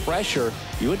 because of the pressure,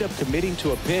 you end up committing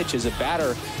to a pitch as a batter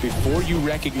before you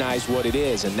recognize what it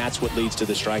is, and that's what leads to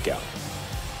the strikeout.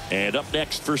 And up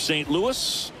next for St.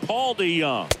 Louis, Paul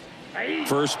DeYoung.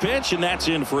 First pitch, and that's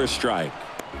in for a strike.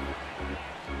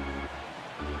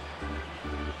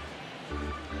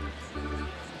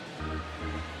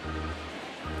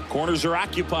 Corners are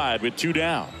occupied with 2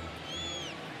 down.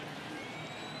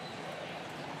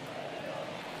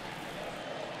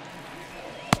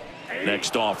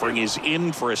 Next offering is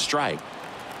in for a strike.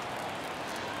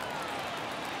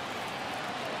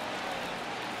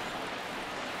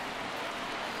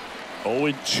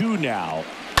 Oh, 0-2 now.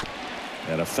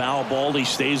 And a foul ball. He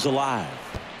stays alive.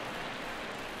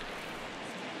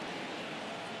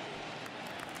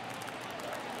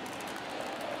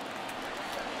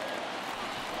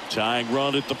 Tying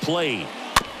run at the plate.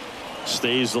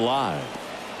 Stays alive.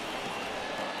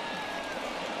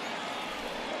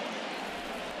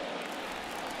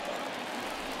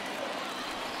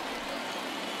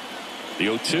 The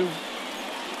 0-2.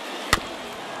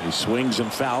 He swings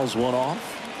and fouls one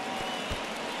off.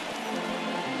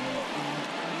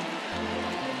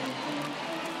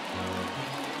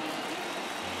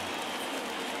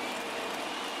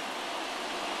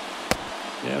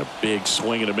 And a big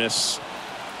swing and a miss.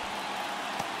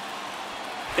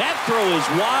 That throw is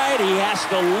wide. He has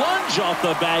to lunge off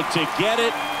the bag to get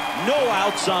it. No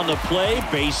outs on the play.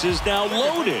 Bases now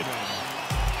loaded.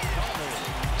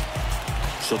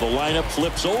 So the lineup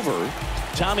flips over.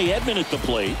 Tommy Edman at the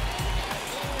plate.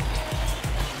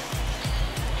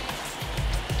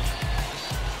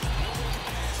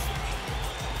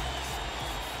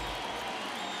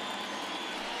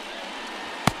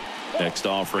 Next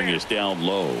offering is down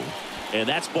low, and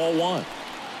that's ball 1.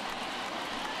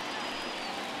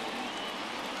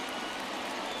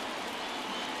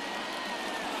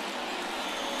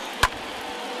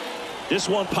 This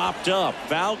one popped up.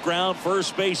 Foul ground,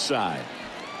 first base side.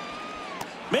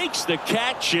 Makes the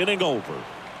catch, inning over.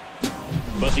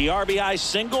 But the RBI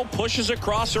single pushes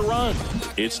across a run.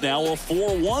 It's now a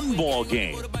 4-1 ball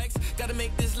game. Gotta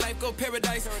make this life go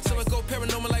paradise, so I go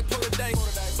paranormal like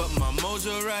paradise. But my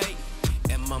mojo right,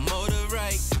 and my motor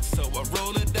right, so I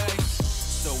roll the dice.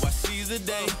 So I seize the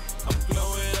day. I'm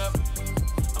blowing up,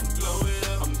 I'm blowing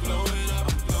up, I'm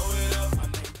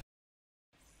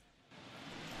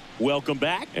Welcome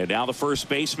back. And now the first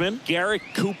baseman, Garrett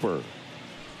Cooper.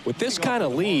 With this kind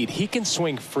of lead, he can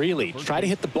swing freely, try to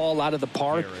hit the ball out of the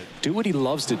park, do what he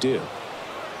loves to do.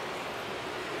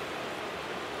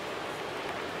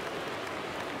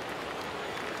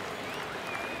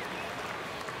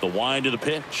 The wind of the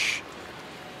pitch.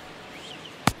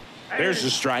 There's the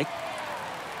strike.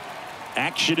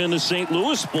 Action in the St.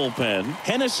 Louis bullpen.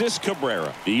 Genesis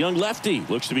Cabrera, the young lefty,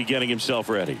 looks to be getting himself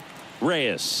ready.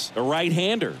 Reyes, a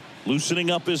right-hander,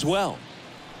 loosening up as well.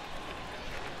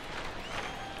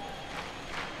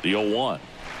 The 0-1.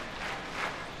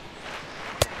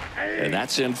 And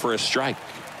that's in for a strike.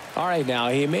 All right, now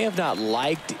he may have not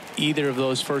liked either of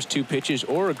those first two pitches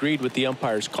or agreed with the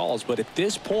umpire's calls, but at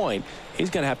this point, he's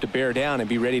going to have to bear down and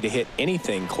be ready to hit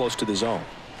anything close to the zone.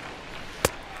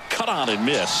 Cut on and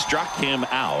miss, struck him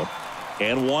out,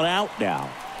 and 1 out now.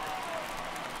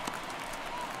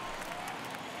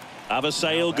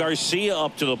 Avisail Garcia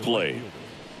up to the plate.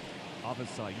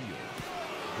 Avisail Garcia.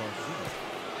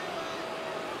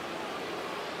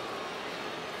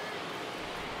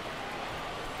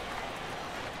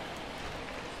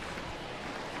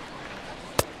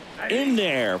 In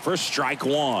there for strike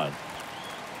 1.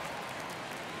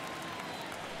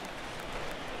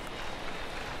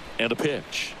 And a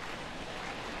pitch.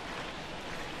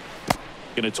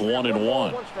 And it's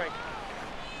 1-1.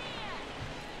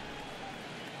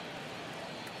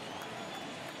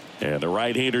 And the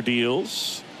right-hander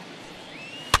deals.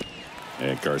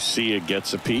 And Garcia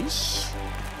gets a piece.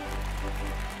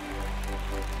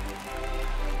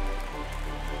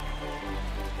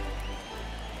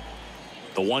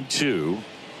 The 1-2.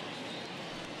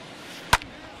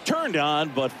 Turned on,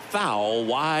 but foul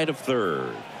wide of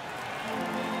third.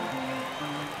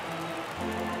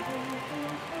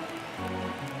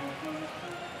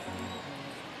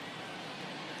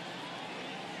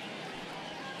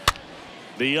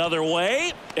 The other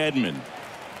way, Edman.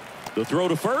 The throw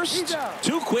to first.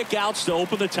 2 quick outs to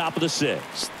open the top of the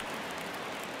 6th.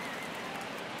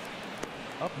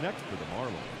 Up next for the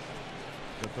Marlins,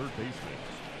 the third baseman,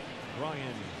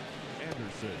 Brian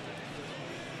Anderson.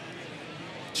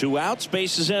 2 outs,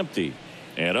 base is empty.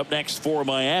 And up next for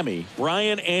Miami,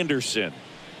 Brian Anderson.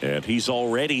 And he's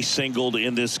already singled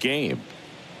in this game.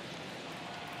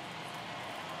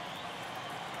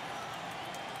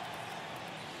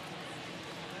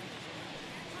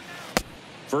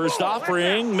 First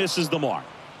offering misses the mark.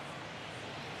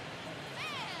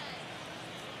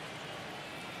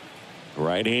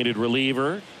 Right-handed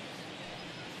reliever.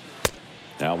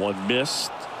 That one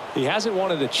missed. He hasn't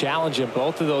wanted to challenge him.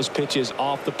 Both of those pitches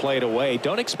off the plate away.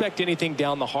 Don't expect anything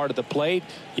down the heart of the plate.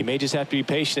 You may just have to be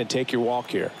patient and take your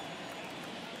walk here.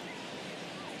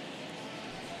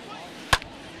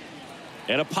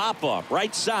 And a pop-up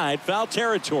right side, foul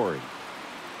territory.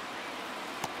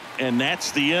 And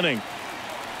that's the inning.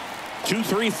 2,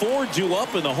 3, 4 due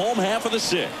up in the home half of the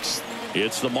 6th.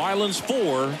 It's the Marlins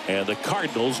 4 and the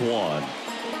Cardinals 1.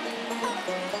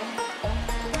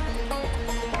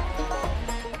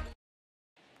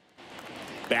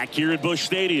 Back here at Busch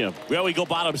Stadium. Well, we go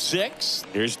bottom 6.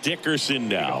 Here's Dickerson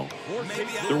now.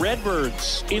 The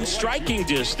Redbirds in striking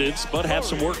distance, but have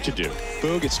some work to do.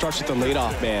 Boog, it starts with the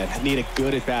leadoff man. Need a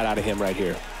good at bat out of him right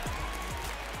here.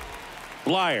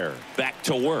 Blyer back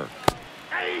to work.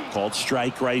 Called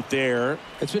strike right there.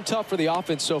 It's been tough for the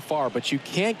offense so far, but you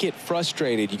can't get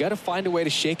frustrated. You got to find a way to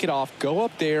shake it off, go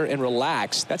up there and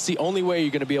relax. That's the only way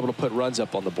you're going to be able to put runs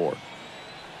up on the board.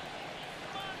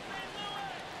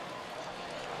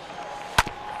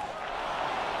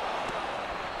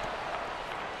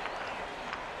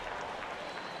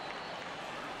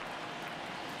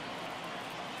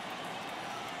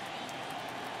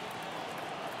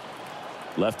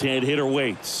 Left-hand hitter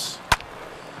waits.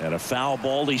 And a foul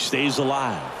ball, he stays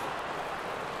alive.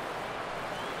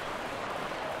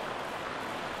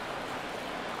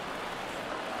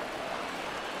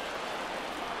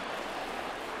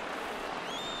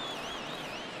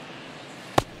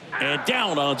 And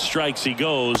down on strikes he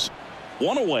goes.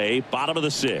 1 away, bottom of the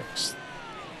 6th.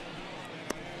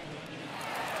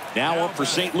 Now up for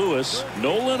St. Louis,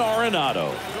 Nolan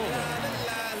Arenado.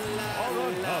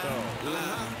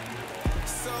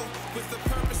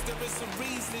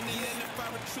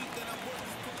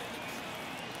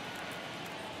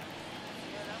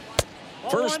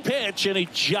 First pitch, and he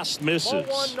just misses.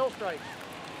 1-1, no strike.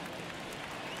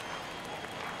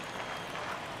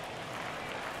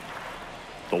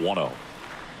 The 1-0.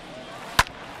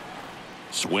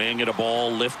 Swing at a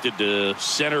ball lifted to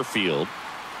center field.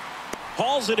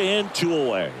 Hauls it in, 2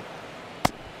 away.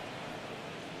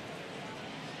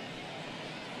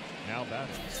 Now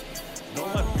batting, the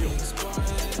left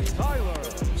fielder, Tyler.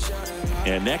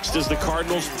 And next is the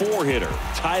Cardinals' 4-hitter,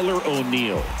 Tyler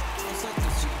O'Neill.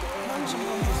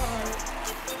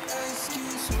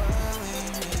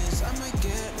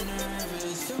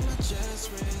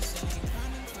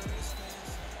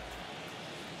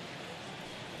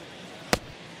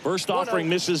 First offering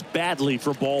misses badly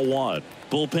for ball 1.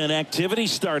 Bullpen activity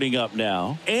starting up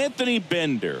now. Anthony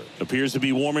Bender appears to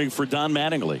be warming for Don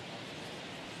Mattingly.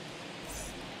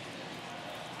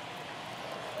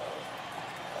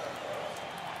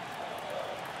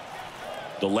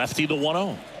 The lefty, the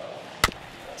 1-0.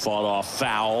 Fought off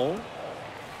foul.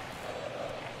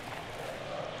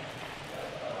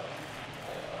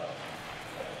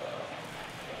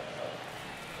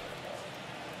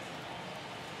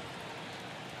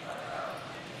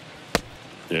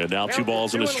 And now 2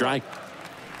 balls and a strike.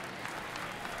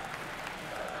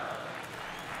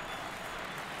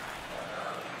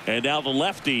 And now the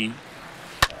lefty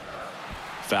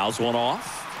fouls one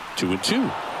off.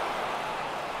 2-2.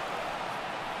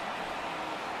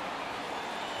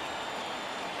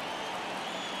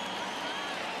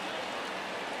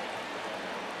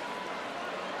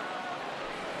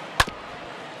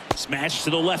 Smash to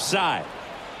the left side.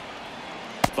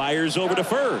 Fires over to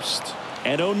first.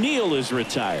 And O'Neill is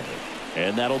retired.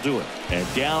 And that'll do it. And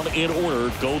down in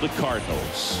order go the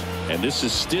Cardinals. And this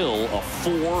is still a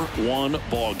 4-1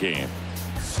 ball game.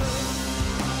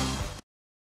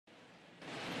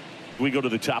 We go to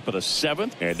the top of the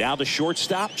 7th. And now the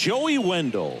shortstop, Joey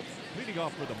Wendell. Leading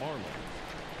off for the Marlins,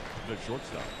 the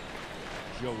shortstop,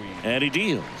 Joey. And he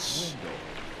deals.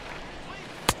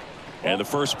 And the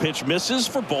first pitch misses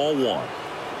for ball 1.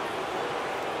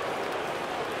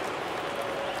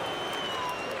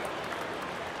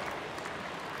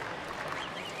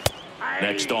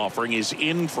 Next offering is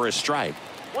in for a strike.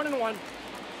 1-1.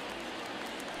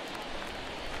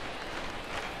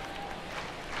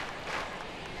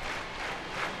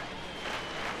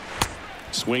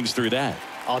 Swings through that.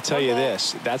 I'll tell you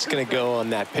this, that's going to go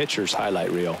on that pitcher's highlight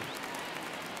reel.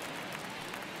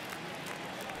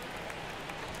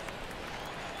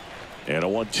 And a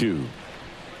 1-2.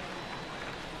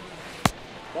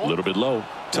 A little bit low.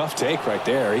 Tough take right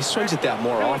there. He swings at that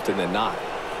more often than not.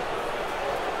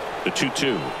 The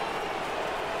 2-2.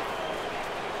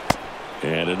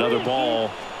 And another ball.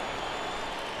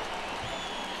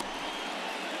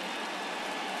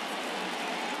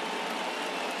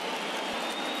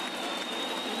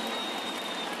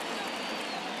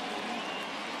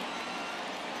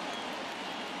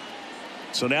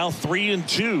 So now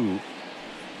 3-2.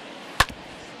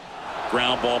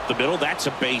 Ground ball up the middle. That's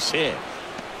a base hit.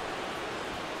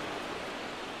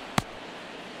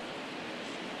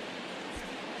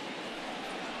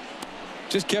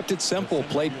 Just kept it simple.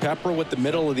 Played pepper with the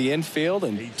middle of the infield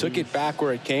and took it back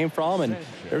where it came from, and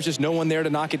there's just no one there to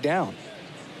knock it down.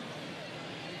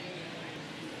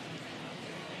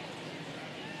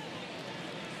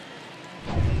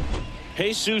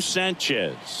 Jesus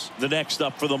Sanchez, the next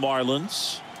up for the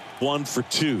Marlins. 1 for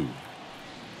 2.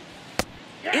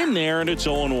 In there, and it's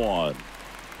 0-1.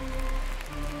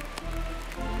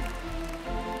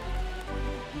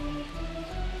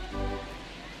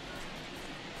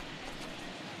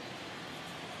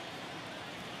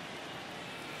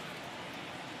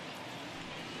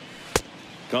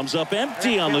 Comes up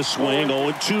empty on the swing.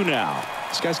 0-2 now.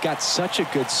 This guy's got such a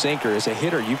good sinker. As a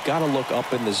hitter, you've got to look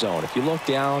up in the zone. If you look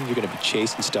down, you're going to be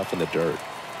chasing stuff in the dirt.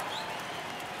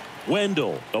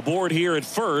 Wendell aboard here at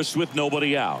first with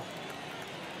nobody out.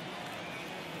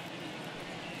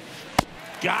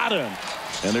 Got him.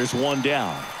 And there's one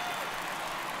down.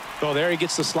 Oh, there he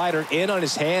gets the slider in on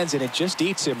his hands, and it just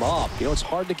eats him up. You know, it's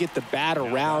hard to get the bat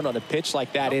around on a pitch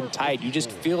like that in tight. You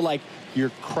just feel like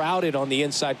you're crowded on the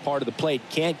inside part of the plate.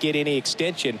 Can't get any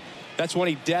extension. That's one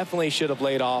he definitely should have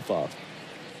laid off of.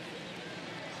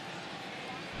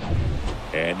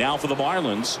 And now for the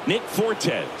Marlins, Nick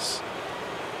Fortes.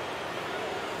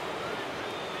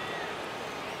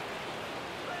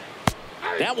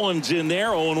 That one's in there.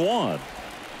 0-1.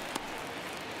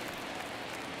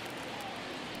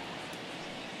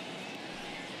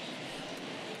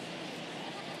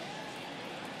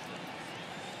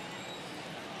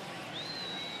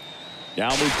 Now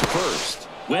move to first.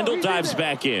 Wendell dives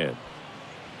back in.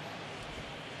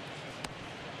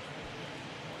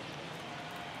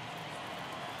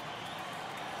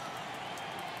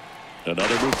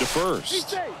 Another move to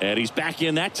first. And he's back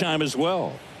in that time as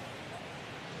well.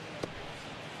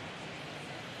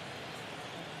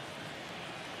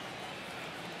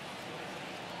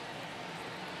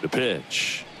 The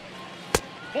pitch.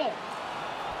 Ball.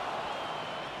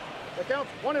 The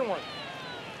count's 1-1.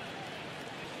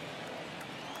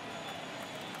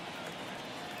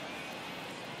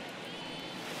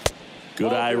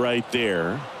 Good eye right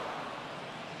there.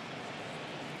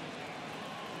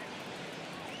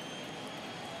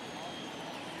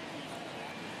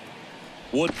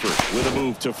 Woodford with a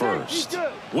move to first.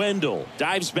 Wendell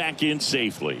dives back in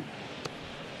safely.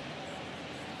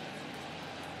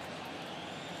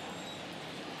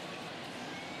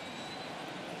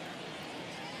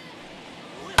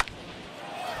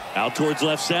 Out towards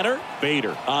left center.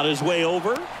 Bader on his way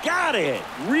over. Got it.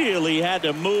 Really had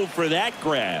to move for that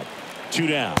grab. 2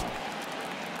 down.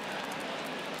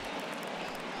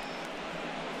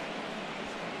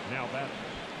 Now batting,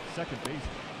 second baseman,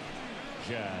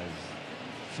 Jazz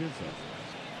Chisholm.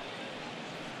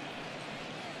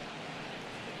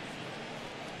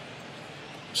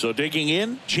 So digging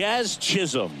in, Jazz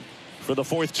Chisholm for the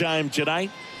 4th time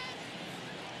tonight.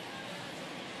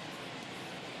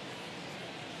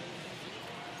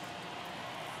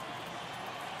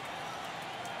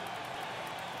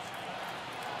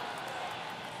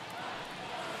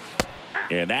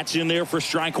 And that's in there for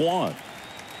strike 1.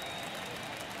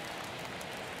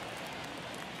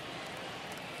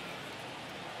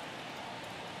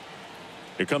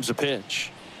 Here comes a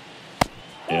pitch.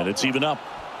 And it's even up.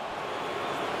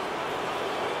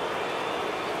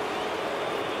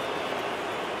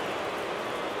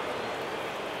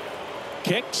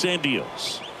 Kicks and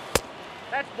deals.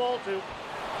 That's ball 2. 2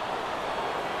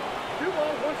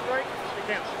 balls, 1 strike. It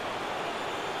counts.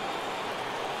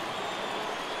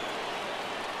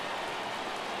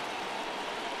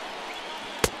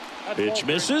 Pitch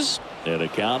misses, and the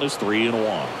count is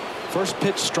 3-1. First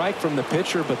pitch strike from the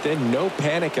pitcher, but then no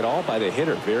panic at all by the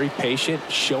hitter. Very patient,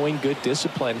 showing good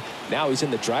discipline. Now he's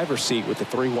in the driver's seat with the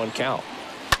 3-1 count.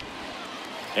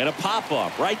 And a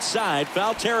pop-up right side,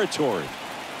 foul territory.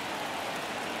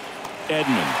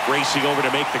 Edman racing over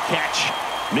to make the catch.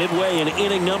 Midway in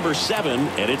inning number 7,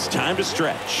 and it's time to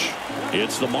stretch.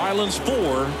 It's the Marlins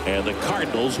 4 and the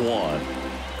Cardinals 1.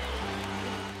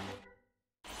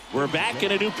 We're back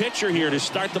in a new pitcher here to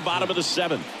start the bottom of the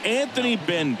 7th. Anthony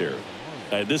Bender.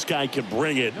 This guy can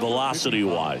bring it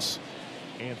velocity-wise.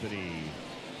 Anthony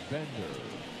Bender.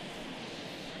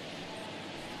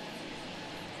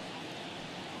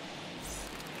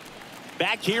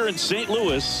 Back here in St.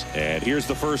 Louis, and here's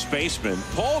the first baseman,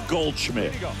 Paul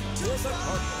Goldschmidt. The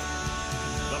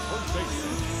first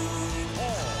baseman,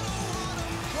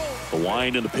 Paul. The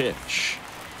wind and the pitch.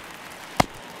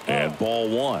 And ball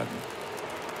 1.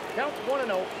 Counts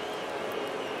 1-0.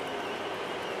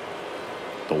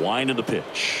 The wind and the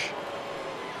pitch.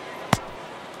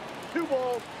 2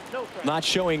 balls, no strikes. Not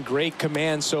showing great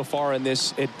command so far in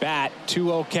this at bat.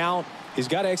 2-0 count. He's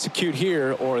got to execute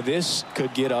here, or this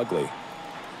could get ugly.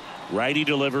 Righty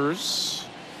delivers.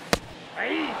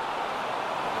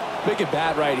 Big at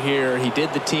bat right here. He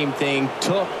did the team thing,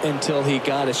 took until he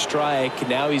got a strike.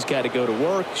 Now he's got to go to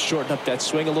work, shorten up that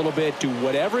swing a little bit, do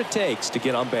whatever it takes to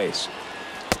get on base.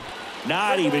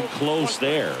 Not even close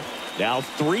there. Now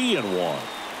 3-1.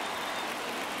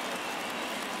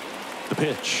 The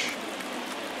pitch.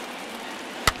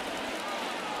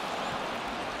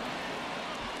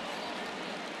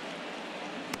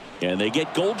 And they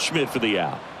get Goldschmidt for the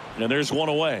out. And there's one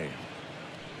away.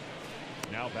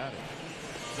 Now batting,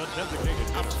 the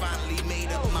designated I hitter. finally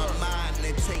made up my mind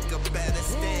to take a better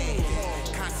stand.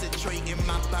 Concentrating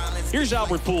my balance. Here's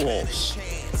Albert Pujols.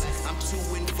 I'm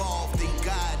too involved in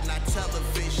God, not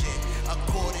television.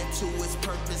 According to his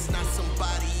purpose, not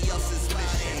somebody else's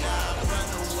mission. I run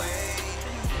away.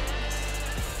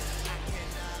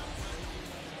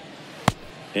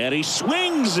 And he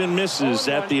swings and misses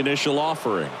at the initial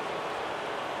offering.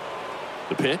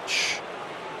 The pitch.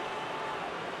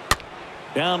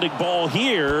 Bounding ball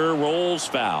here, rolls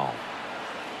foul.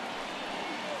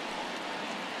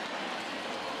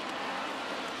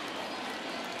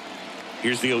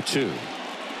 Here's the 0-2.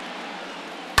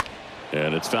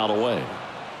 And it's fouled away.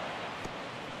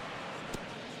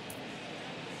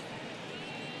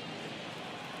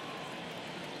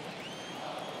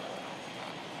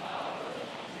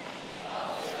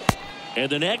 And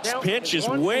the next pitch is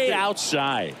way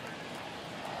outside.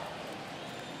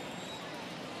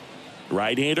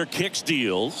 Right-hander kicks,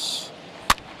 deals.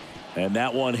 And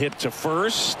that one hit to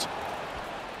first.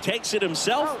 Takes it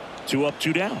himself. 2 up,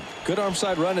 2 down. Good arm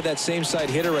side run to that same side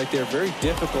hitter right there. Very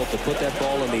difficult to put that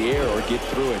ball in the air or get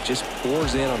through it. Just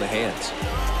pours in on the hands.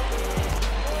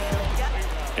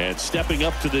 And stepping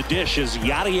up to the dish is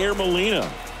Yadier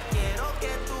Molina.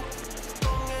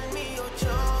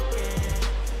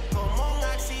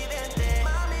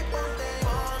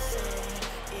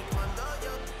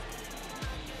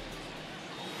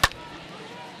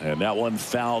 And that one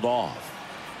fouled off.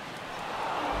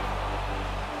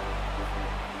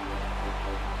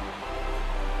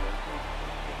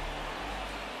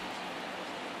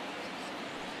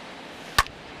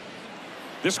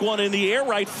 This one in the air,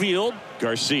 right field.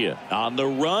 Garcia on the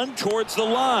run towards the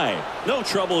line. No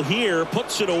trouble here.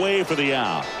 Puts it away for the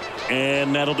out.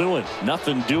 And that'll do it.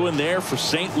 Nothing doing there for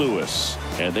St. Louis.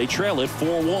 And they trail it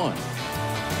 4-1.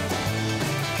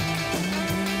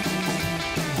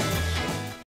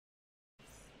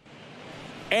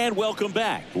 And welcome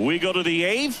back. We go to the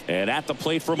 8th. And at the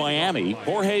plate for Miami,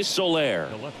 Jorge Soler.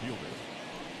 The left fielder,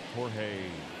 Jorge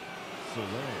Soler.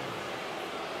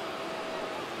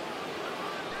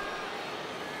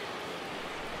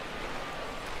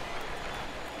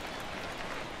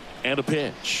 And a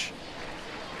pitch.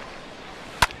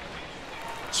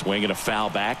 Swing and a foul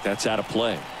back. That's out of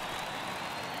play.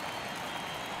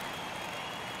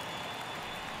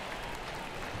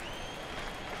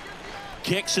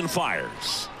 Kicks and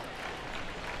fires.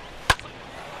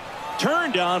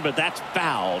 Turned on, but that's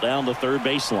foul down the third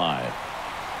baseline.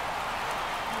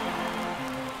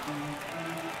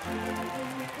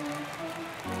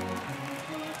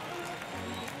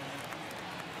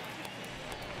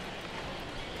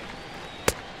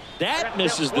 That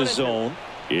misses the zone.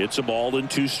 It's a ball and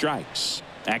 2 strikes.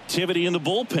 Activity in the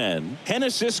bullpen.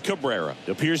 Genesis Cabrera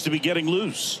appears to be getting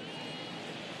loose.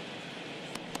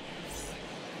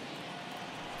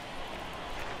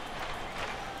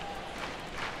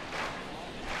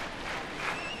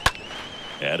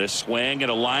 And a swing and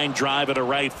a line drive at a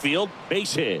right field.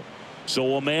 Base hit.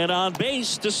 So a man on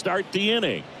base to start the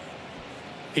inning.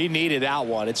 He needed that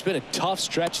one. It's been a tough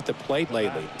stretch at the plate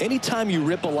lately. Anytime you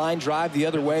rip a line drive the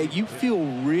other way, you feel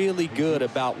really good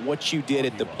about what you did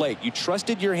at the plate. You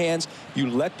trusted your hands, you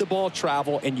let the ball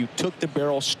travel, and you took the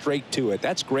barrel straight to it.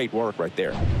 That's great work right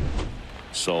there.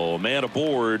 So a man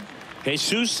aboard.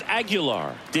 Jesus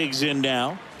Aguilar digs in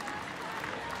now.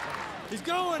 He's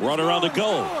going. Runner on the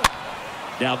go.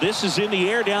 Now this is in the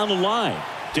air down the line.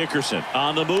 Dickerson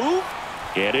on the move.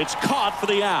 And it's caught for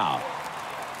the out.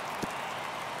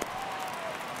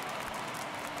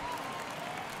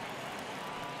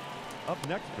 Up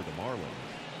next for the Marlins,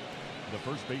 the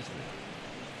first baseman,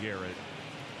 Garrett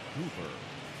Cooper.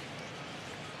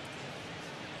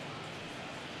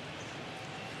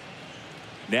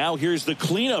 Now here's the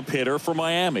cleanup hitter for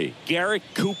Miami, Garrett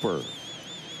Cooper.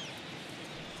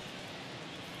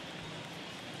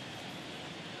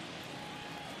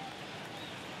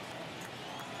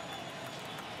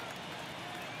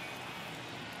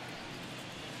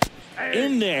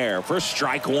 In there for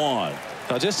strike 1.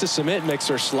 Now just a cement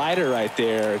mixer slider right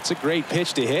there. It's a great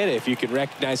pitch to hit if you can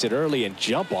recognize it early and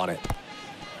jump on it.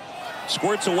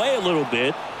 Squirts away a little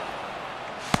bit.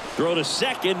 Throw to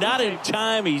second, not in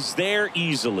time. He's there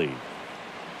easily.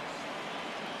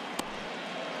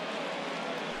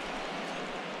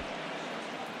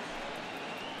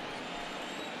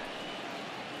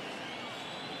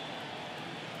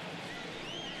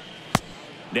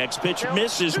 Next pitch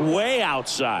misses way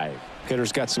outside.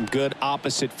 Hitter's got some good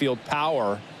opposite field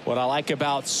power. What I like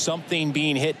about something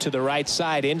being hit to the right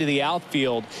side into the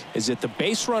outfield is that the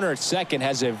base runner at second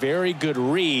has a very good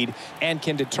read and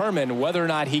can determine whether or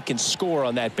not he can score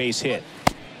on that base hit.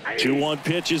 2-1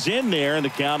 pitch is in there and the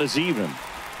count is even.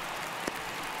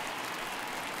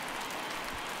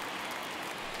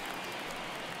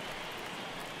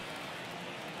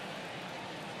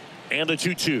 And a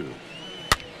 2-2.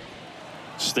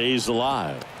 Stays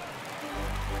alive.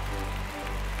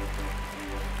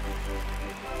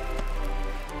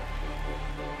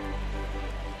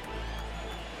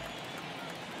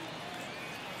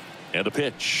 And a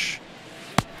pitch.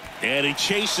 And he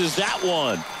chases that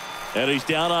one. And he's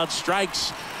down on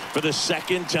strikes for the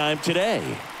second time today.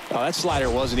 Oh, that slider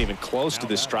wasn't even close to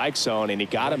the strike zone, and he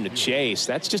got him to chase.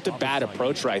 That's just a bad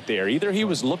approach right there. Either he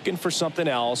was looking for something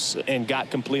else and got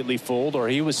completely fooled, or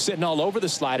he was sitting all over the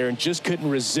slider and just couldn't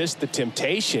resist the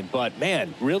temptation. But,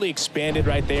 man, really expanded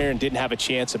right there and didn't have a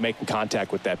chance of making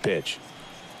contact with that pitch.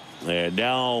 And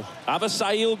now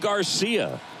Avisail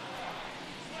Garcia.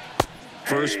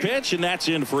 First pitch, and that's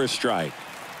in for a strike.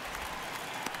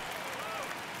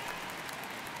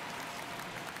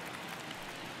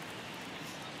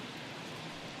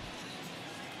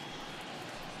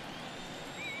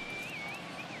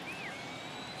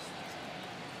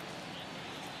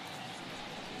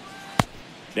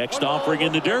 Next offering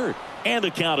in the dirt, and the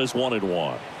count is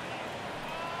 1-1.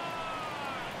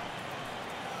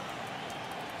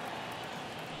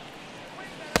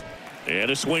 And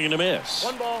a swing and a miss.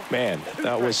 1 ball. Man,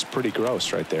 that was pretty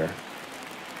gross right there.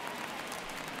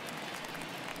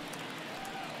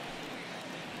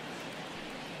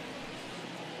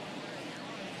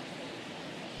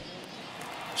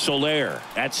 Soler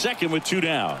at second with 2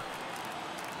 down.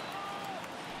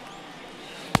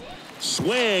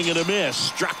 Swing and a miss.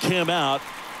 Struck him out.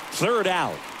 Third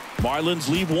out. Marlins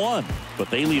lead 1, but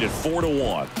they lead it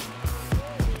 4-1.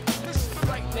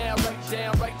 Right now, right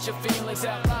down, write your feelings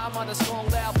out. Rhyme on a song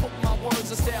loud, put my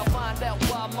words in style. Find out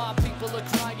why my people are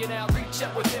crying out. Reach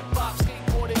out with hip-hop,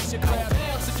 skateboarding's your crowd.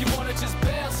 Bounce if you want to just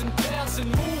bounce and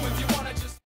move if you want to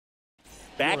just...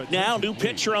 Back now, new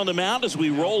pitcher on the mound as we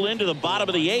roll into the bottom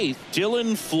of the 8th,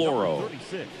 Dylan Floro.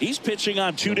 He's pitching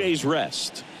on 2 days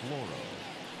rest.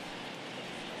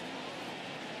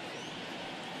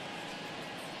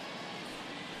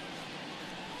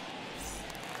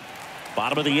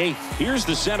 Bottom of the 8th. Here's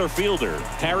the center fielder,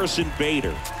 Harrison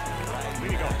Bader.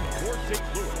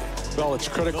 Well, it's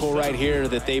critical right here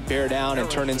that they bear down and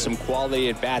turn in some quality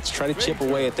at bats. Try to chip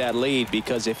away at that lead,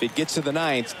 because if it gets to the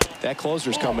 9th, that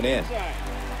closer's coming in.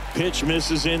 Pitch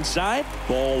misses inside.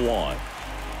 Ball 1.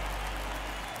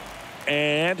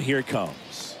 And here it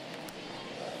comes.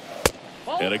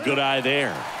 And a good eye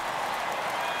there.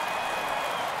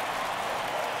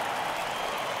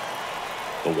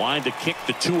 The wind to kick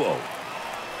the 2-0.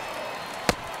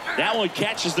 That one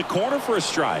catches the corner for a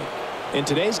strike. In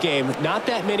today's game, not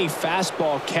that many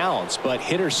fastball counts, but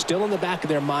hitters still in the back of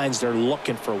their minds, they're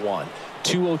looking for one.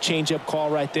 2-0 changeup call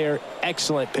right there.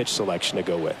 Excellent pitch selection to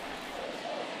go with.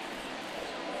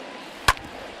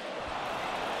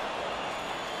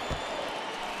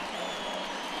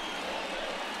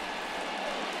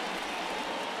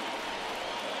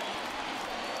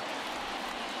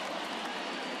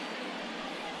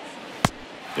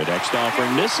 The next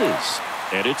offering misses,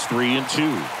 and it's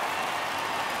 3-2.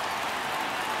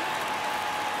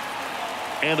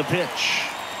 And the pitch.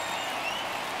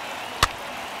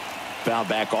 Foul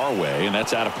back our way, and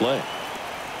that's out of play.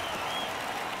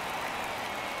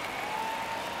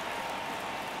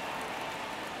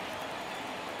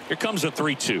 Here comes a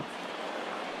 3-2.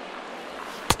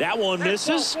 That one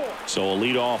misses, so a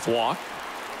leadoff walk.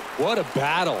 What a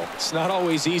battle. It's not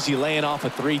always easy laying off a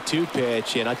 3-2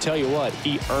 pitch, and I tell you what,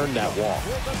 he earned that walk.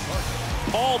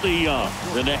 Paul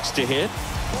DeYoung, the next to hit.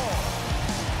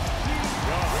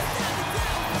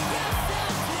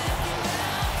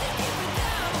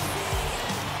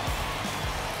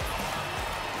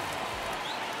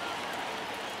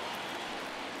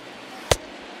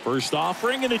 First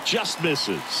offering, and it just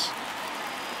misses.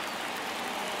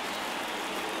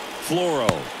 Floro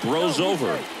throws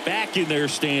over, back in there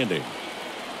standing.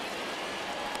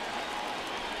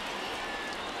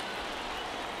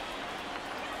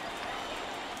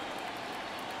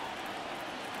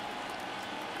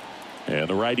 And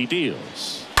the righty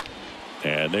deals.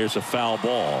 And there's a foul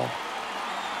ball.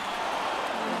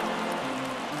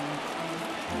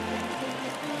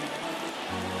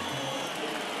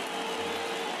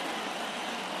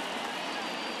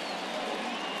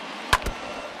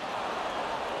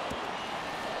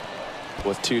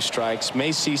 With 2 strikes,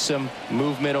 may see some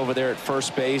movement over there at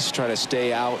first base, trying to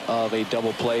stay out of a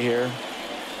double play here.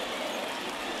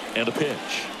 And a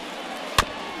pitch.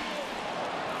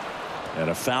 And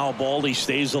a foul ball. He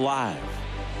stays alive.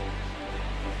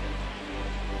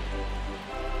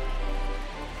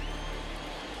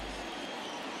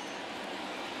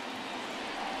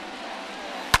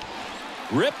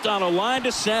 Ripped on a line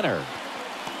to center.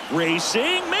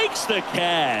 Racing, makes the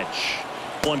catch.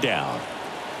 One down.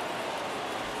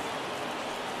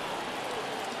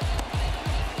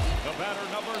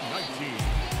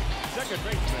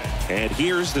 And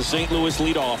here's the St. Louis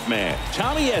leadoff man,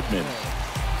 Tommy Edman.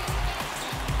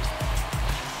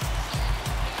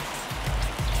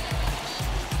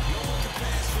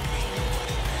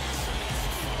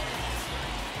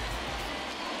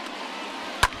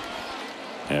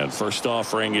 And first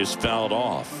offering is fouled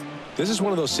off. This is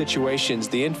one of those situations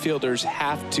the infielders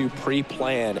have to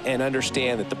pre-plan and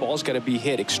understand that the ball's got to be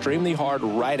hit extremely hard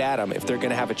right at them if they're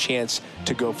going to have a chance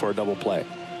to go for a double play.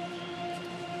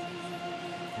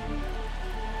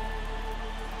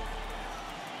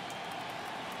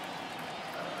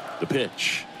 The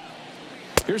pitch.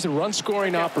 Here's a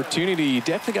run-scoring opportunity. You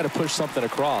definitely got to push something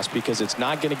across because it's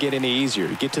not going to get any easier.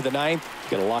 You get to the 9th,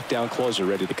 you got a lockdown closer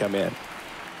ready to come in.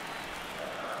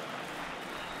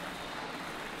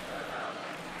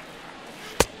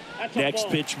 Next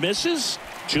pitch misses.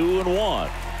 2-1.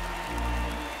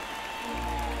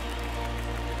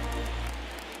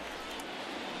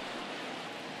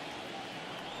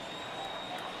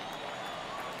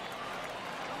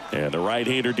 And the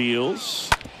right-hander deals.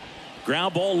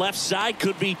 Ground ball left side,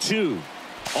 could be 2.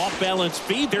 Off balance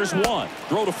feed, there's 1.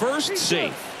 Throw to first,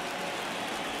 safe.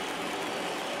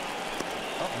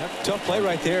 Tough play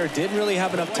right there. Didn't really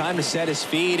have enough time to set his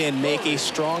feet and make a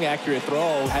strong, accurate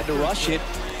throw. Had to rush it,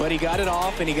 but he got it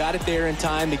off and he got it there in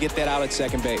time to get that out at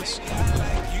second base.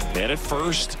 And at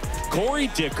first, Corey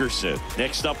Dickerson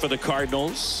next up for the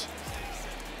Cardinals.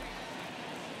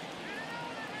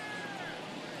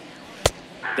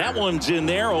 That one's in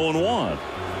there, 0-1.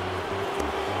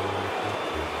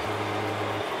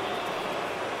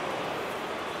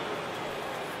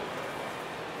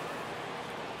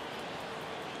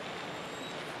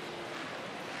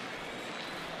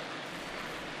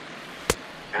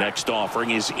 Next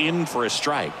offering is in for a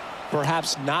strike.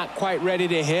 Perhaps not quite ready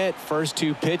to hit. First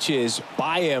two pitches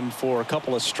by him for a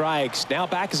couple of strikes. Now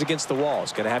back is against the wall.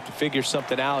 He's going to have to figure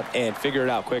something out and figure it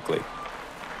out quickly.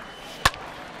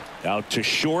 Out to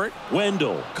short.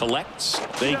 Wendell collects.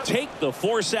 They take the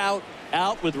force out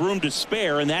with room to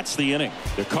spare, and that's the inning.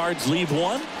 The Cards leave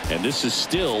one, and this is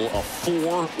still a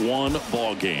 4-1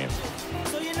 ball game.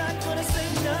 So you're not gonna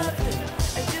say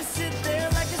nothing and just sit there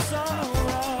like it's all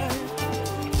right.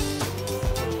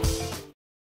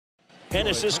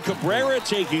 Genesis Cabrera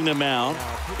taking the mound.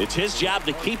 It's his job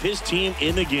to keep his team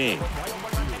in the game.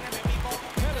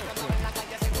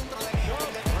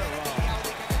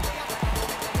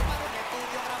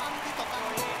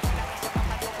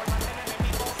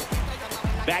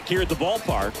 Back here at the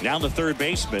ballpark, now the third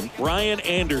baseman, Brian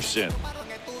Anderson.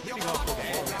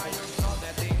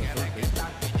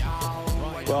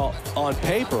 Well, on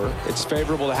paper, it's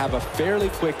favorable to have a fairly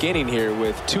quick inning here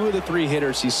with two of the three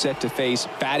hitters he's set to face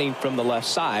batting from the left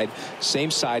side,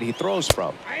 same side he throws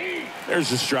from. There's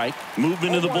a strike.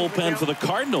 Movement in the bullpen for the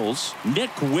Cardinals. Nick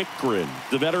Wickgren,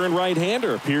 the veteran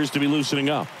right-hander, appears to be loosening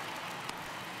up.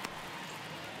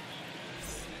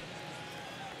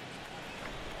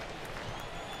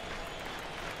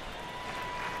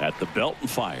 At the belt and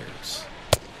fires.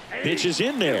 Pitch is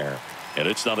in there, and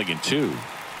it's 0-2.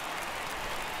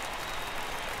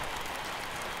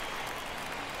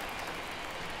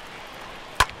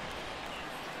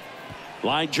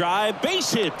 Line drive,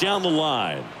 base hit down the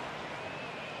line.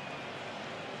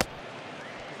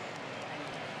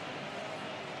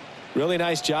 Really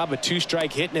nice job, a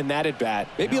two-strike hitting in that at bat.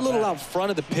 Maybe a little out front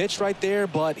of the pitch right there,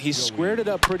 but he squared it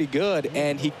up pretty good,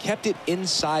 and he kept it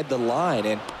inside the line.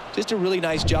 And just a really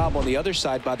nice job on the other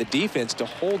side by the defense to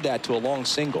hold that to a long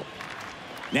single.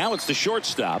 Now it's the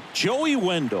shortstop, Joey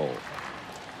Wendell.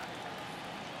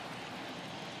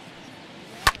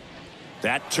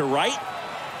 That to right.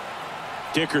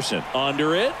 Dickerson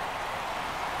under it.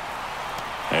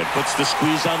 And puts the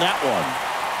squeeze on that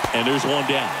one. And there's one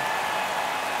down.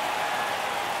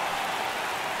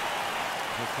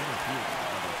 The center fielder,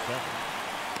 number 7,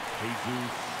 Jesus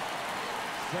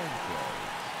Sanchez.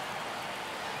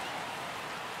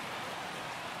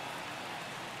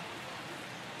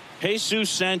 Jesus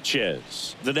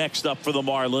Sanchez, the next up for the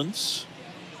Marlins.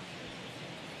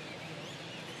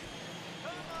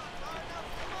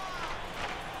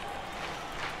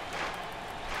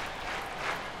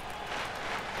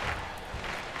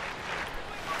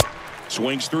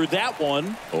 Swings through that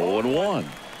one. 0-1.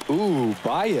 Ooh,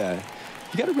 Baya.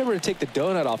 You got to remember to take the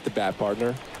donut off the bat,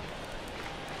 partner.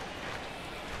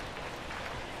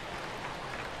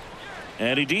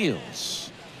 And he deals.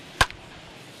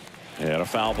 And a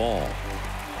foul ball.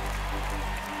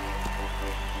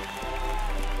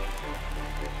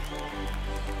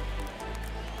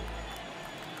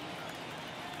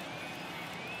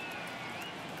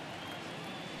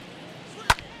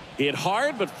 Hit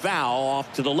hard, but foul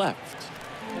off to the left.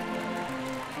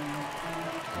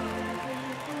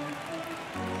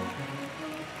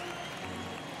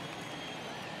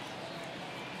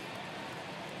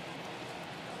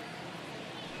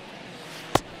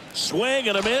 Swing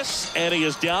and a miss, and he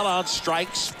is down on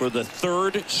strikes for the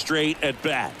third straight at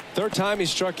bat. Third time he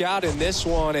struck out in this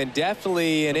one, and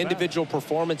definitely an individual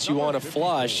performance you want to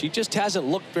flush. He just hasn't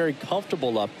looked very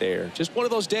comfortable up there. Just one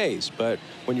of those days. But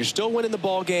when you're still winning the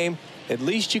ball game, at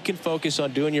least you can focus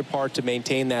on doing your part to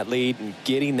maintain that lead and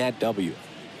getting that W.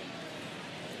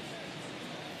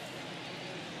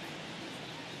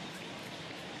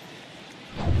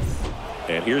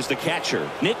 And here's the catcher,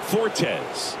 Nick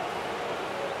Fortes.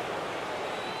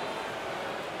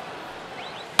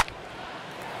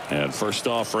 And first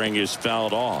offering is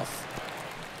fouled off.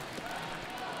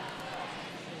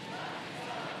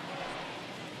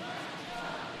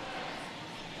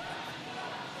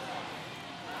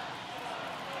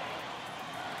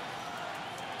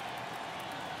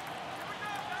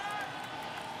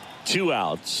 Two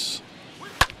outs.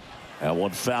 That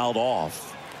one fouled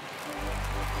off.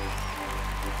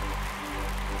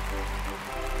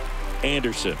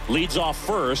 Anderson leads off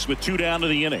first with 2 down to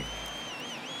the inning.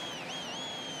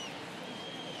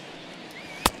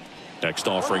 Next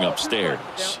offering upstairs.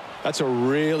 That's a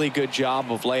really good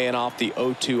job of laying off the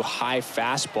 0-2 high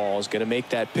fastball. Is going to make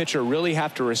that pitcher really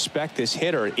have to respect this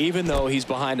hitter, even though he's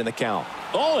behind in the count.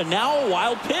 Oh, and now a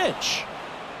wild pitch.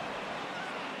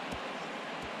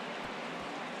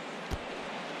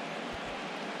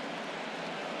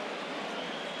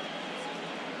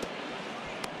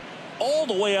 All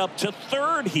the way up to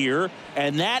third here,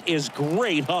 and that is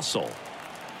great hustle.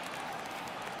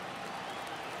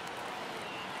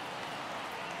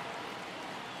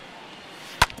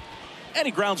 And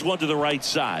he grounds one to the right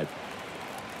side.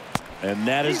 And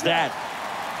that is that.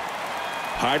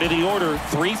 Heart of the order,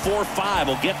 3-4-5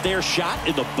 will get their shot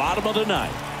in the bottom of the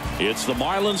ninth. It's the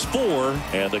Marlins 4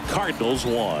 and the Cardinals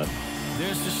 1.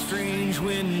 There's a strange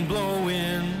wind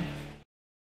blowing.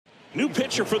 New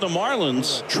pitcher for the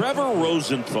Marlins, Trevor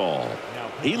Rosenthal.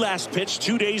 He last pitched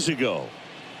 2 days ago.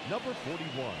 Number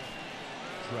 41,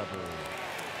 Trevor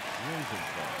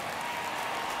Rosenthal.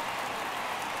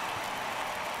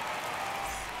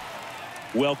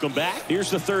 Welcome back. Here's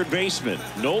the third baseman,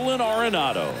 Nolan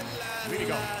Arenado.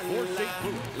 Leading off for St.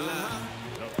 Louis,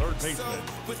 the third baseman,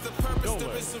 With the purpose, Nolan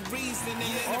there is a reason. And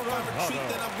if I retreat,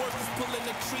 then I work is pulling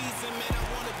the trees. And man, I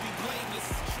want to be blameless.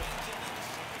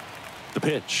 The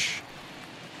pitch.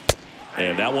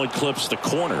 And that one clips the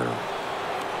corner.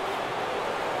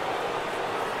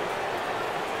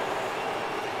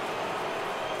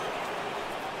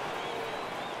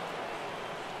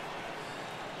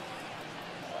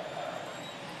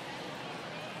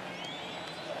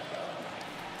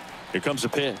 Here comes a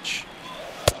pitch.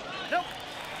 Nope.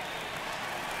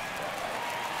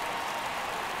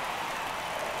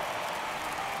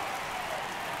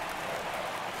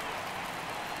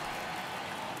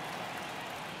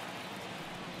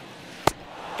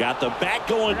 Got the bat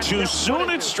going too soon.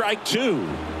 It's strike two.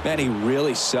 Man, he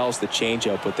really sells the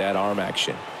changeup with that arm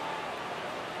action.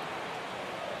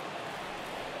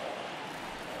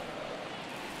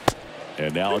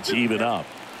 And now it's even up.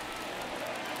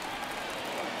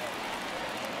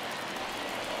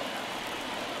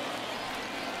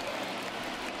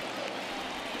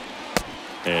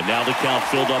 And now the count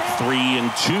filled up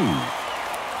 3-2.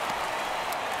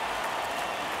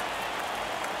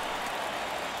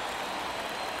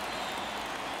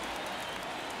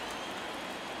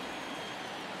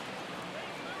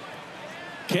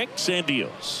 Kicks and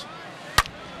deals.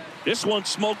 This one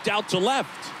smoked out to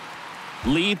left.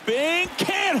 Leaping,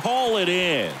 can't haul it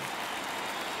in.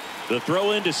 The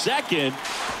throw into second.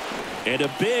 And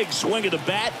a big swing of the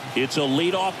bat. It's a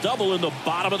leadoff double in the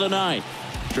bottom of the ninth.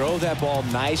 Drove that ball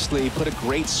nicely, put a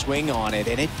great swing on it,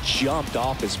 and it jumped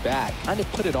off his bat. Trying to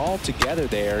put it all together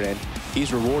there, and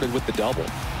he's rewarded with the double.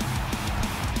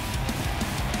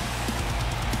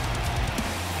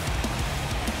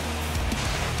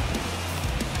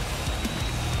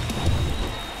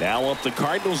 Now up the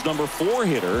Cardinals' number 4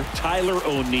 hitter, Tyler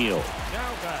O'Neill.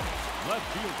 Now batting, left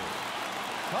fielder,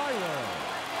 Tyler.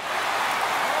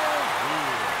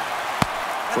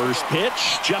 First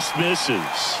pitch just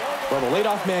misses. Well, the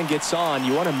leadoff man gets on.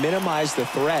 You want to minimize the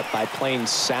threat by playing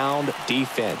sound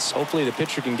defense. Hopefully the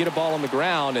pitcher can get a ball on the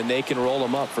ground and they can roll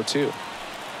him up for 2.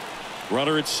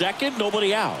 Runner at second,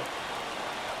 nobody out.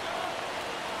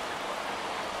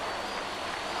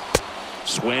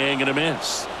 Swing and a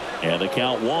miss. And the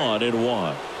count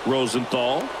 1-1.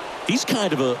 Rosenthal, he's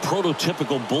kind of a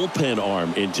prototypical bullpen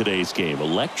arm in today's game.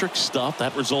 Electric stuff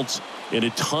that results in a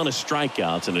ton of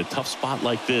strikeouts. In a tough spot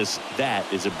like this,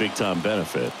 that is a big time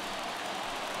benefit.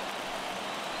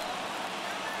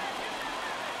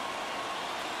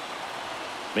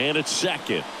 Man at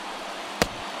second.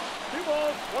 2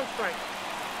 balls, 1 strike.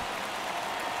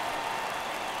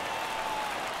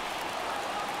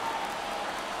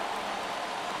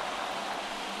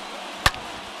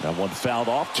 That one fouled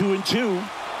off. 2-2.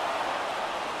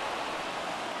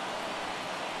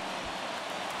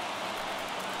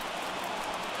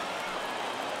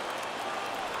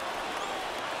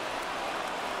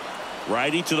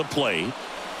 Righty to the plate.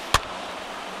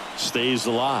 Stays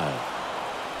alive.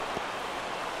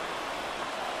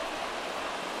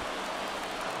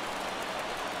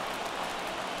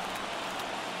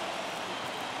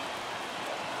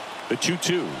 The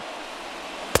 2-2.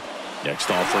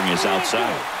 Next offering is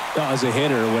outside. As a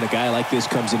hitter, when a guy like this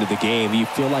comes into the game, you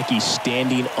feel like he's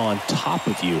standing on top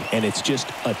of you, and it's just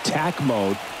attack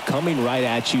mode coming right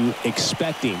at you,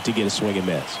 expecting to get a swing and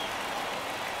miss.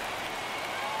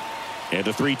 And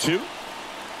a 3-2.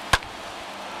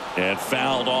 And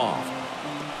fouled off.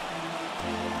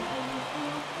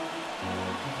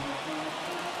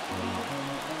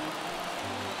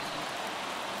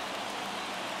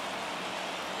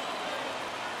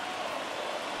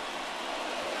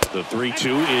 The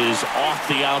 3-2 is off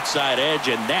the outside edge,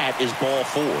 and that is ball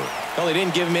 4. Well, they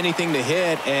didn't give him anything to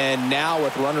hit, and now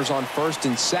with runners on first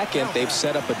and second, they've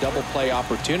set up a double play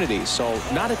opportunity. So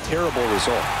not a terrible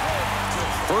result.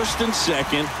 First and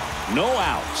second, no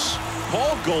outs.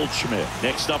 Paul Goldschmidt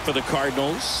next up for the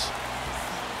Cardinals.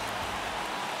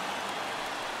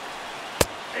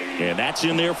 And that's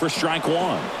in there for strike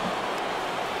 1.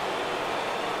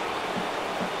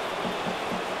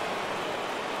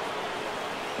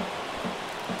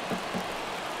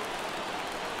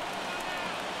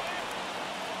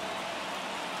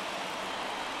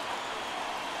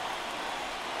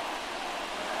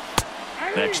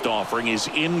 Next offering is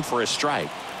in for a strike.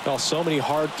 Well, so many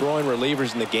hard-throwing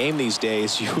relievers in the game these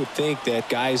days, you would think that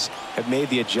guys have made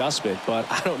the adjustment, but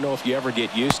I don't know if you ever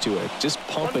get used to it. Just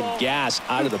pumping gas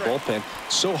out of the bullpen,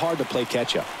 so hard to play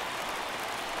catch-up.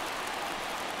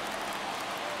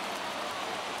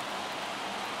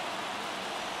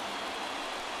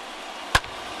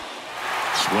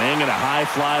 Swing and a high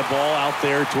fly ball out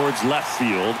there towards left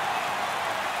field.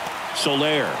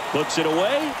 Soler puts it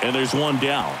away, and there's one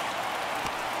down.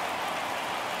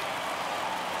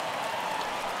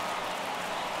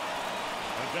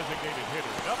 Designated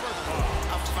hitter, number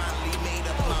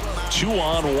 5. 2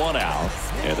 on, 1 out.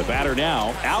 And the batter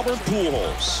now, Albert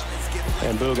Pujols.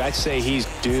 And Boog, I'd say he's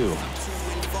due.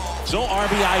 So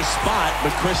RBI spot,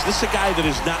 but Chris, this is a guy that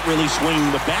is not really swinging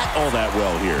the bat all that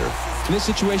well here. In this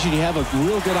situation, you have a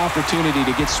real good opportunity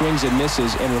to get swings and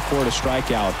misses and record a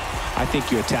strikeout. I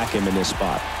think you attack him in this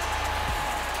spot.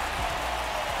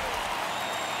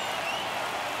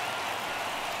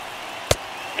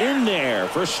 In there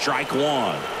for strike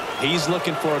 1. He's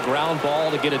looking for a ground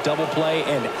ball to get a double play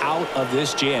and out of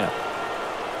this jam.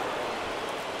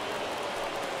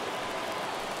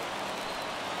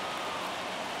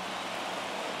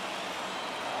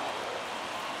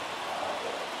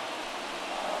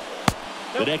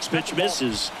 The next pitch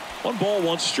misses. 1 ball,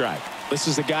 1 strike. This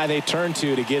is the guy they turn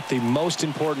to get the most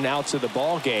important outs of the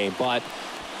ball game, but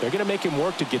they're going to make him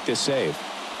work to get this save.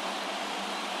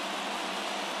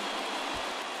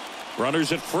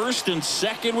 Runners at first and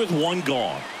second with 1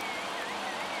 gone.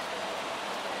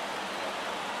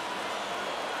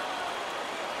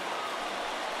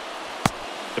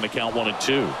 Going to count 1 and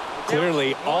 2.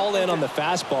 Clearly all in on the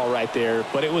fastball right there,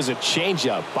 but it was a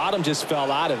changeup. Bottom just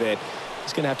fell out of it.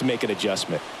 He's going to have to make an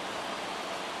adjustment.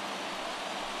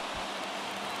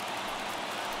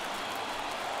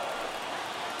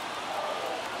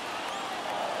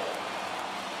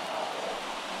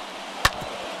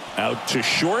 Out to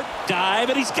short, dive,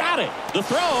 and he's got it. The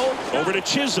throw over to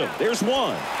Chisholm. There's 1.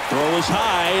 Throw is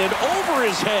high and over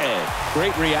his head.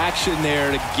 Great reaction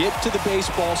there to get to the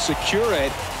baseball, secure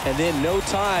it, and then no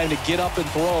time to get up and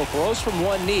throw. Throws from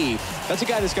 1 knee. That's a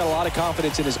guy that's got a lot of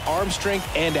confidence in his arm strength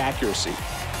and accuracy.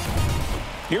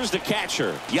 Here's the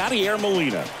catcher, Yadier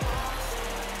Molina.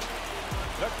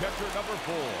 The catcher, number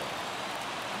 4,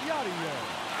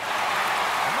 Yadier.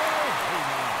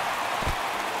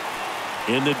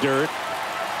 In the dirt.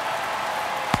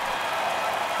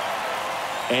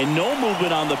 And no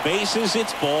movement on the bases.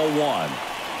 It's ball 1.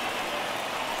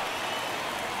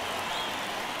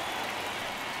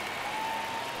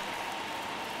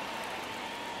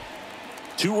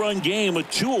 Two-run game with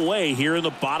 2 away here in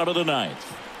the bottom of the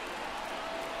 9th.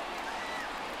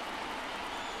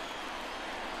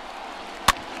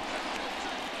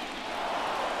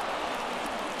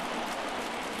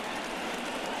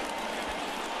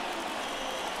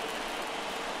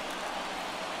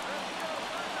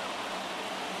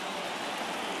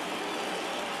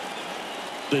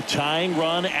 The tying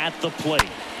run at the plate.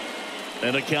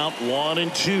 And a count 1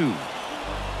 and 2.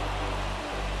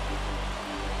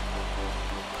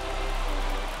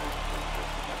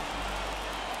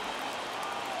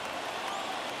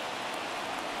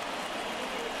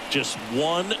 Just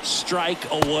 1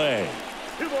 strike away.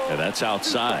 And that's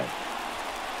outside.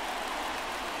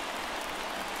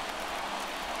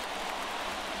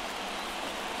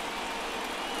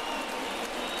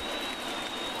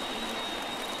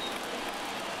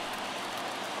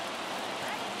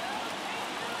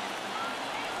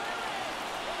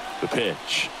 The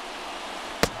pitch.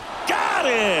 Got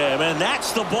him, and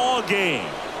that's the ball game.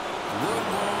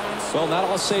 Well, not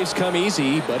all saves come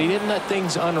easy, but he didn't let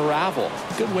things unravel.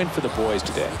 Good win for the boys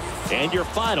today. And your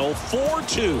final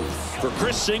 4-2 for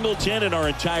Chris Singleton and our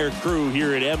entire crew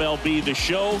here at MLB The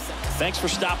Show. Thanks for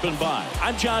stopping by.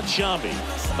 I'm John Shambi.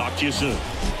 Talk to you soon.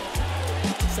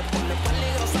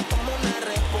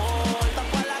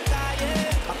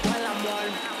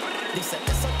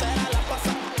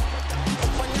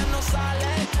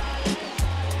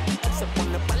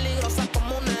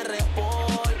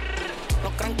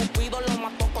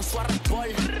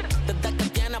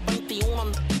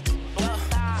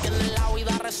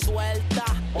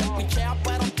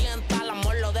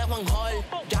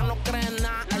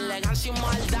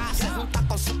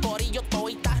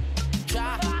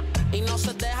 Y no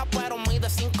se deja, pero mide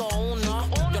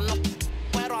 5'1".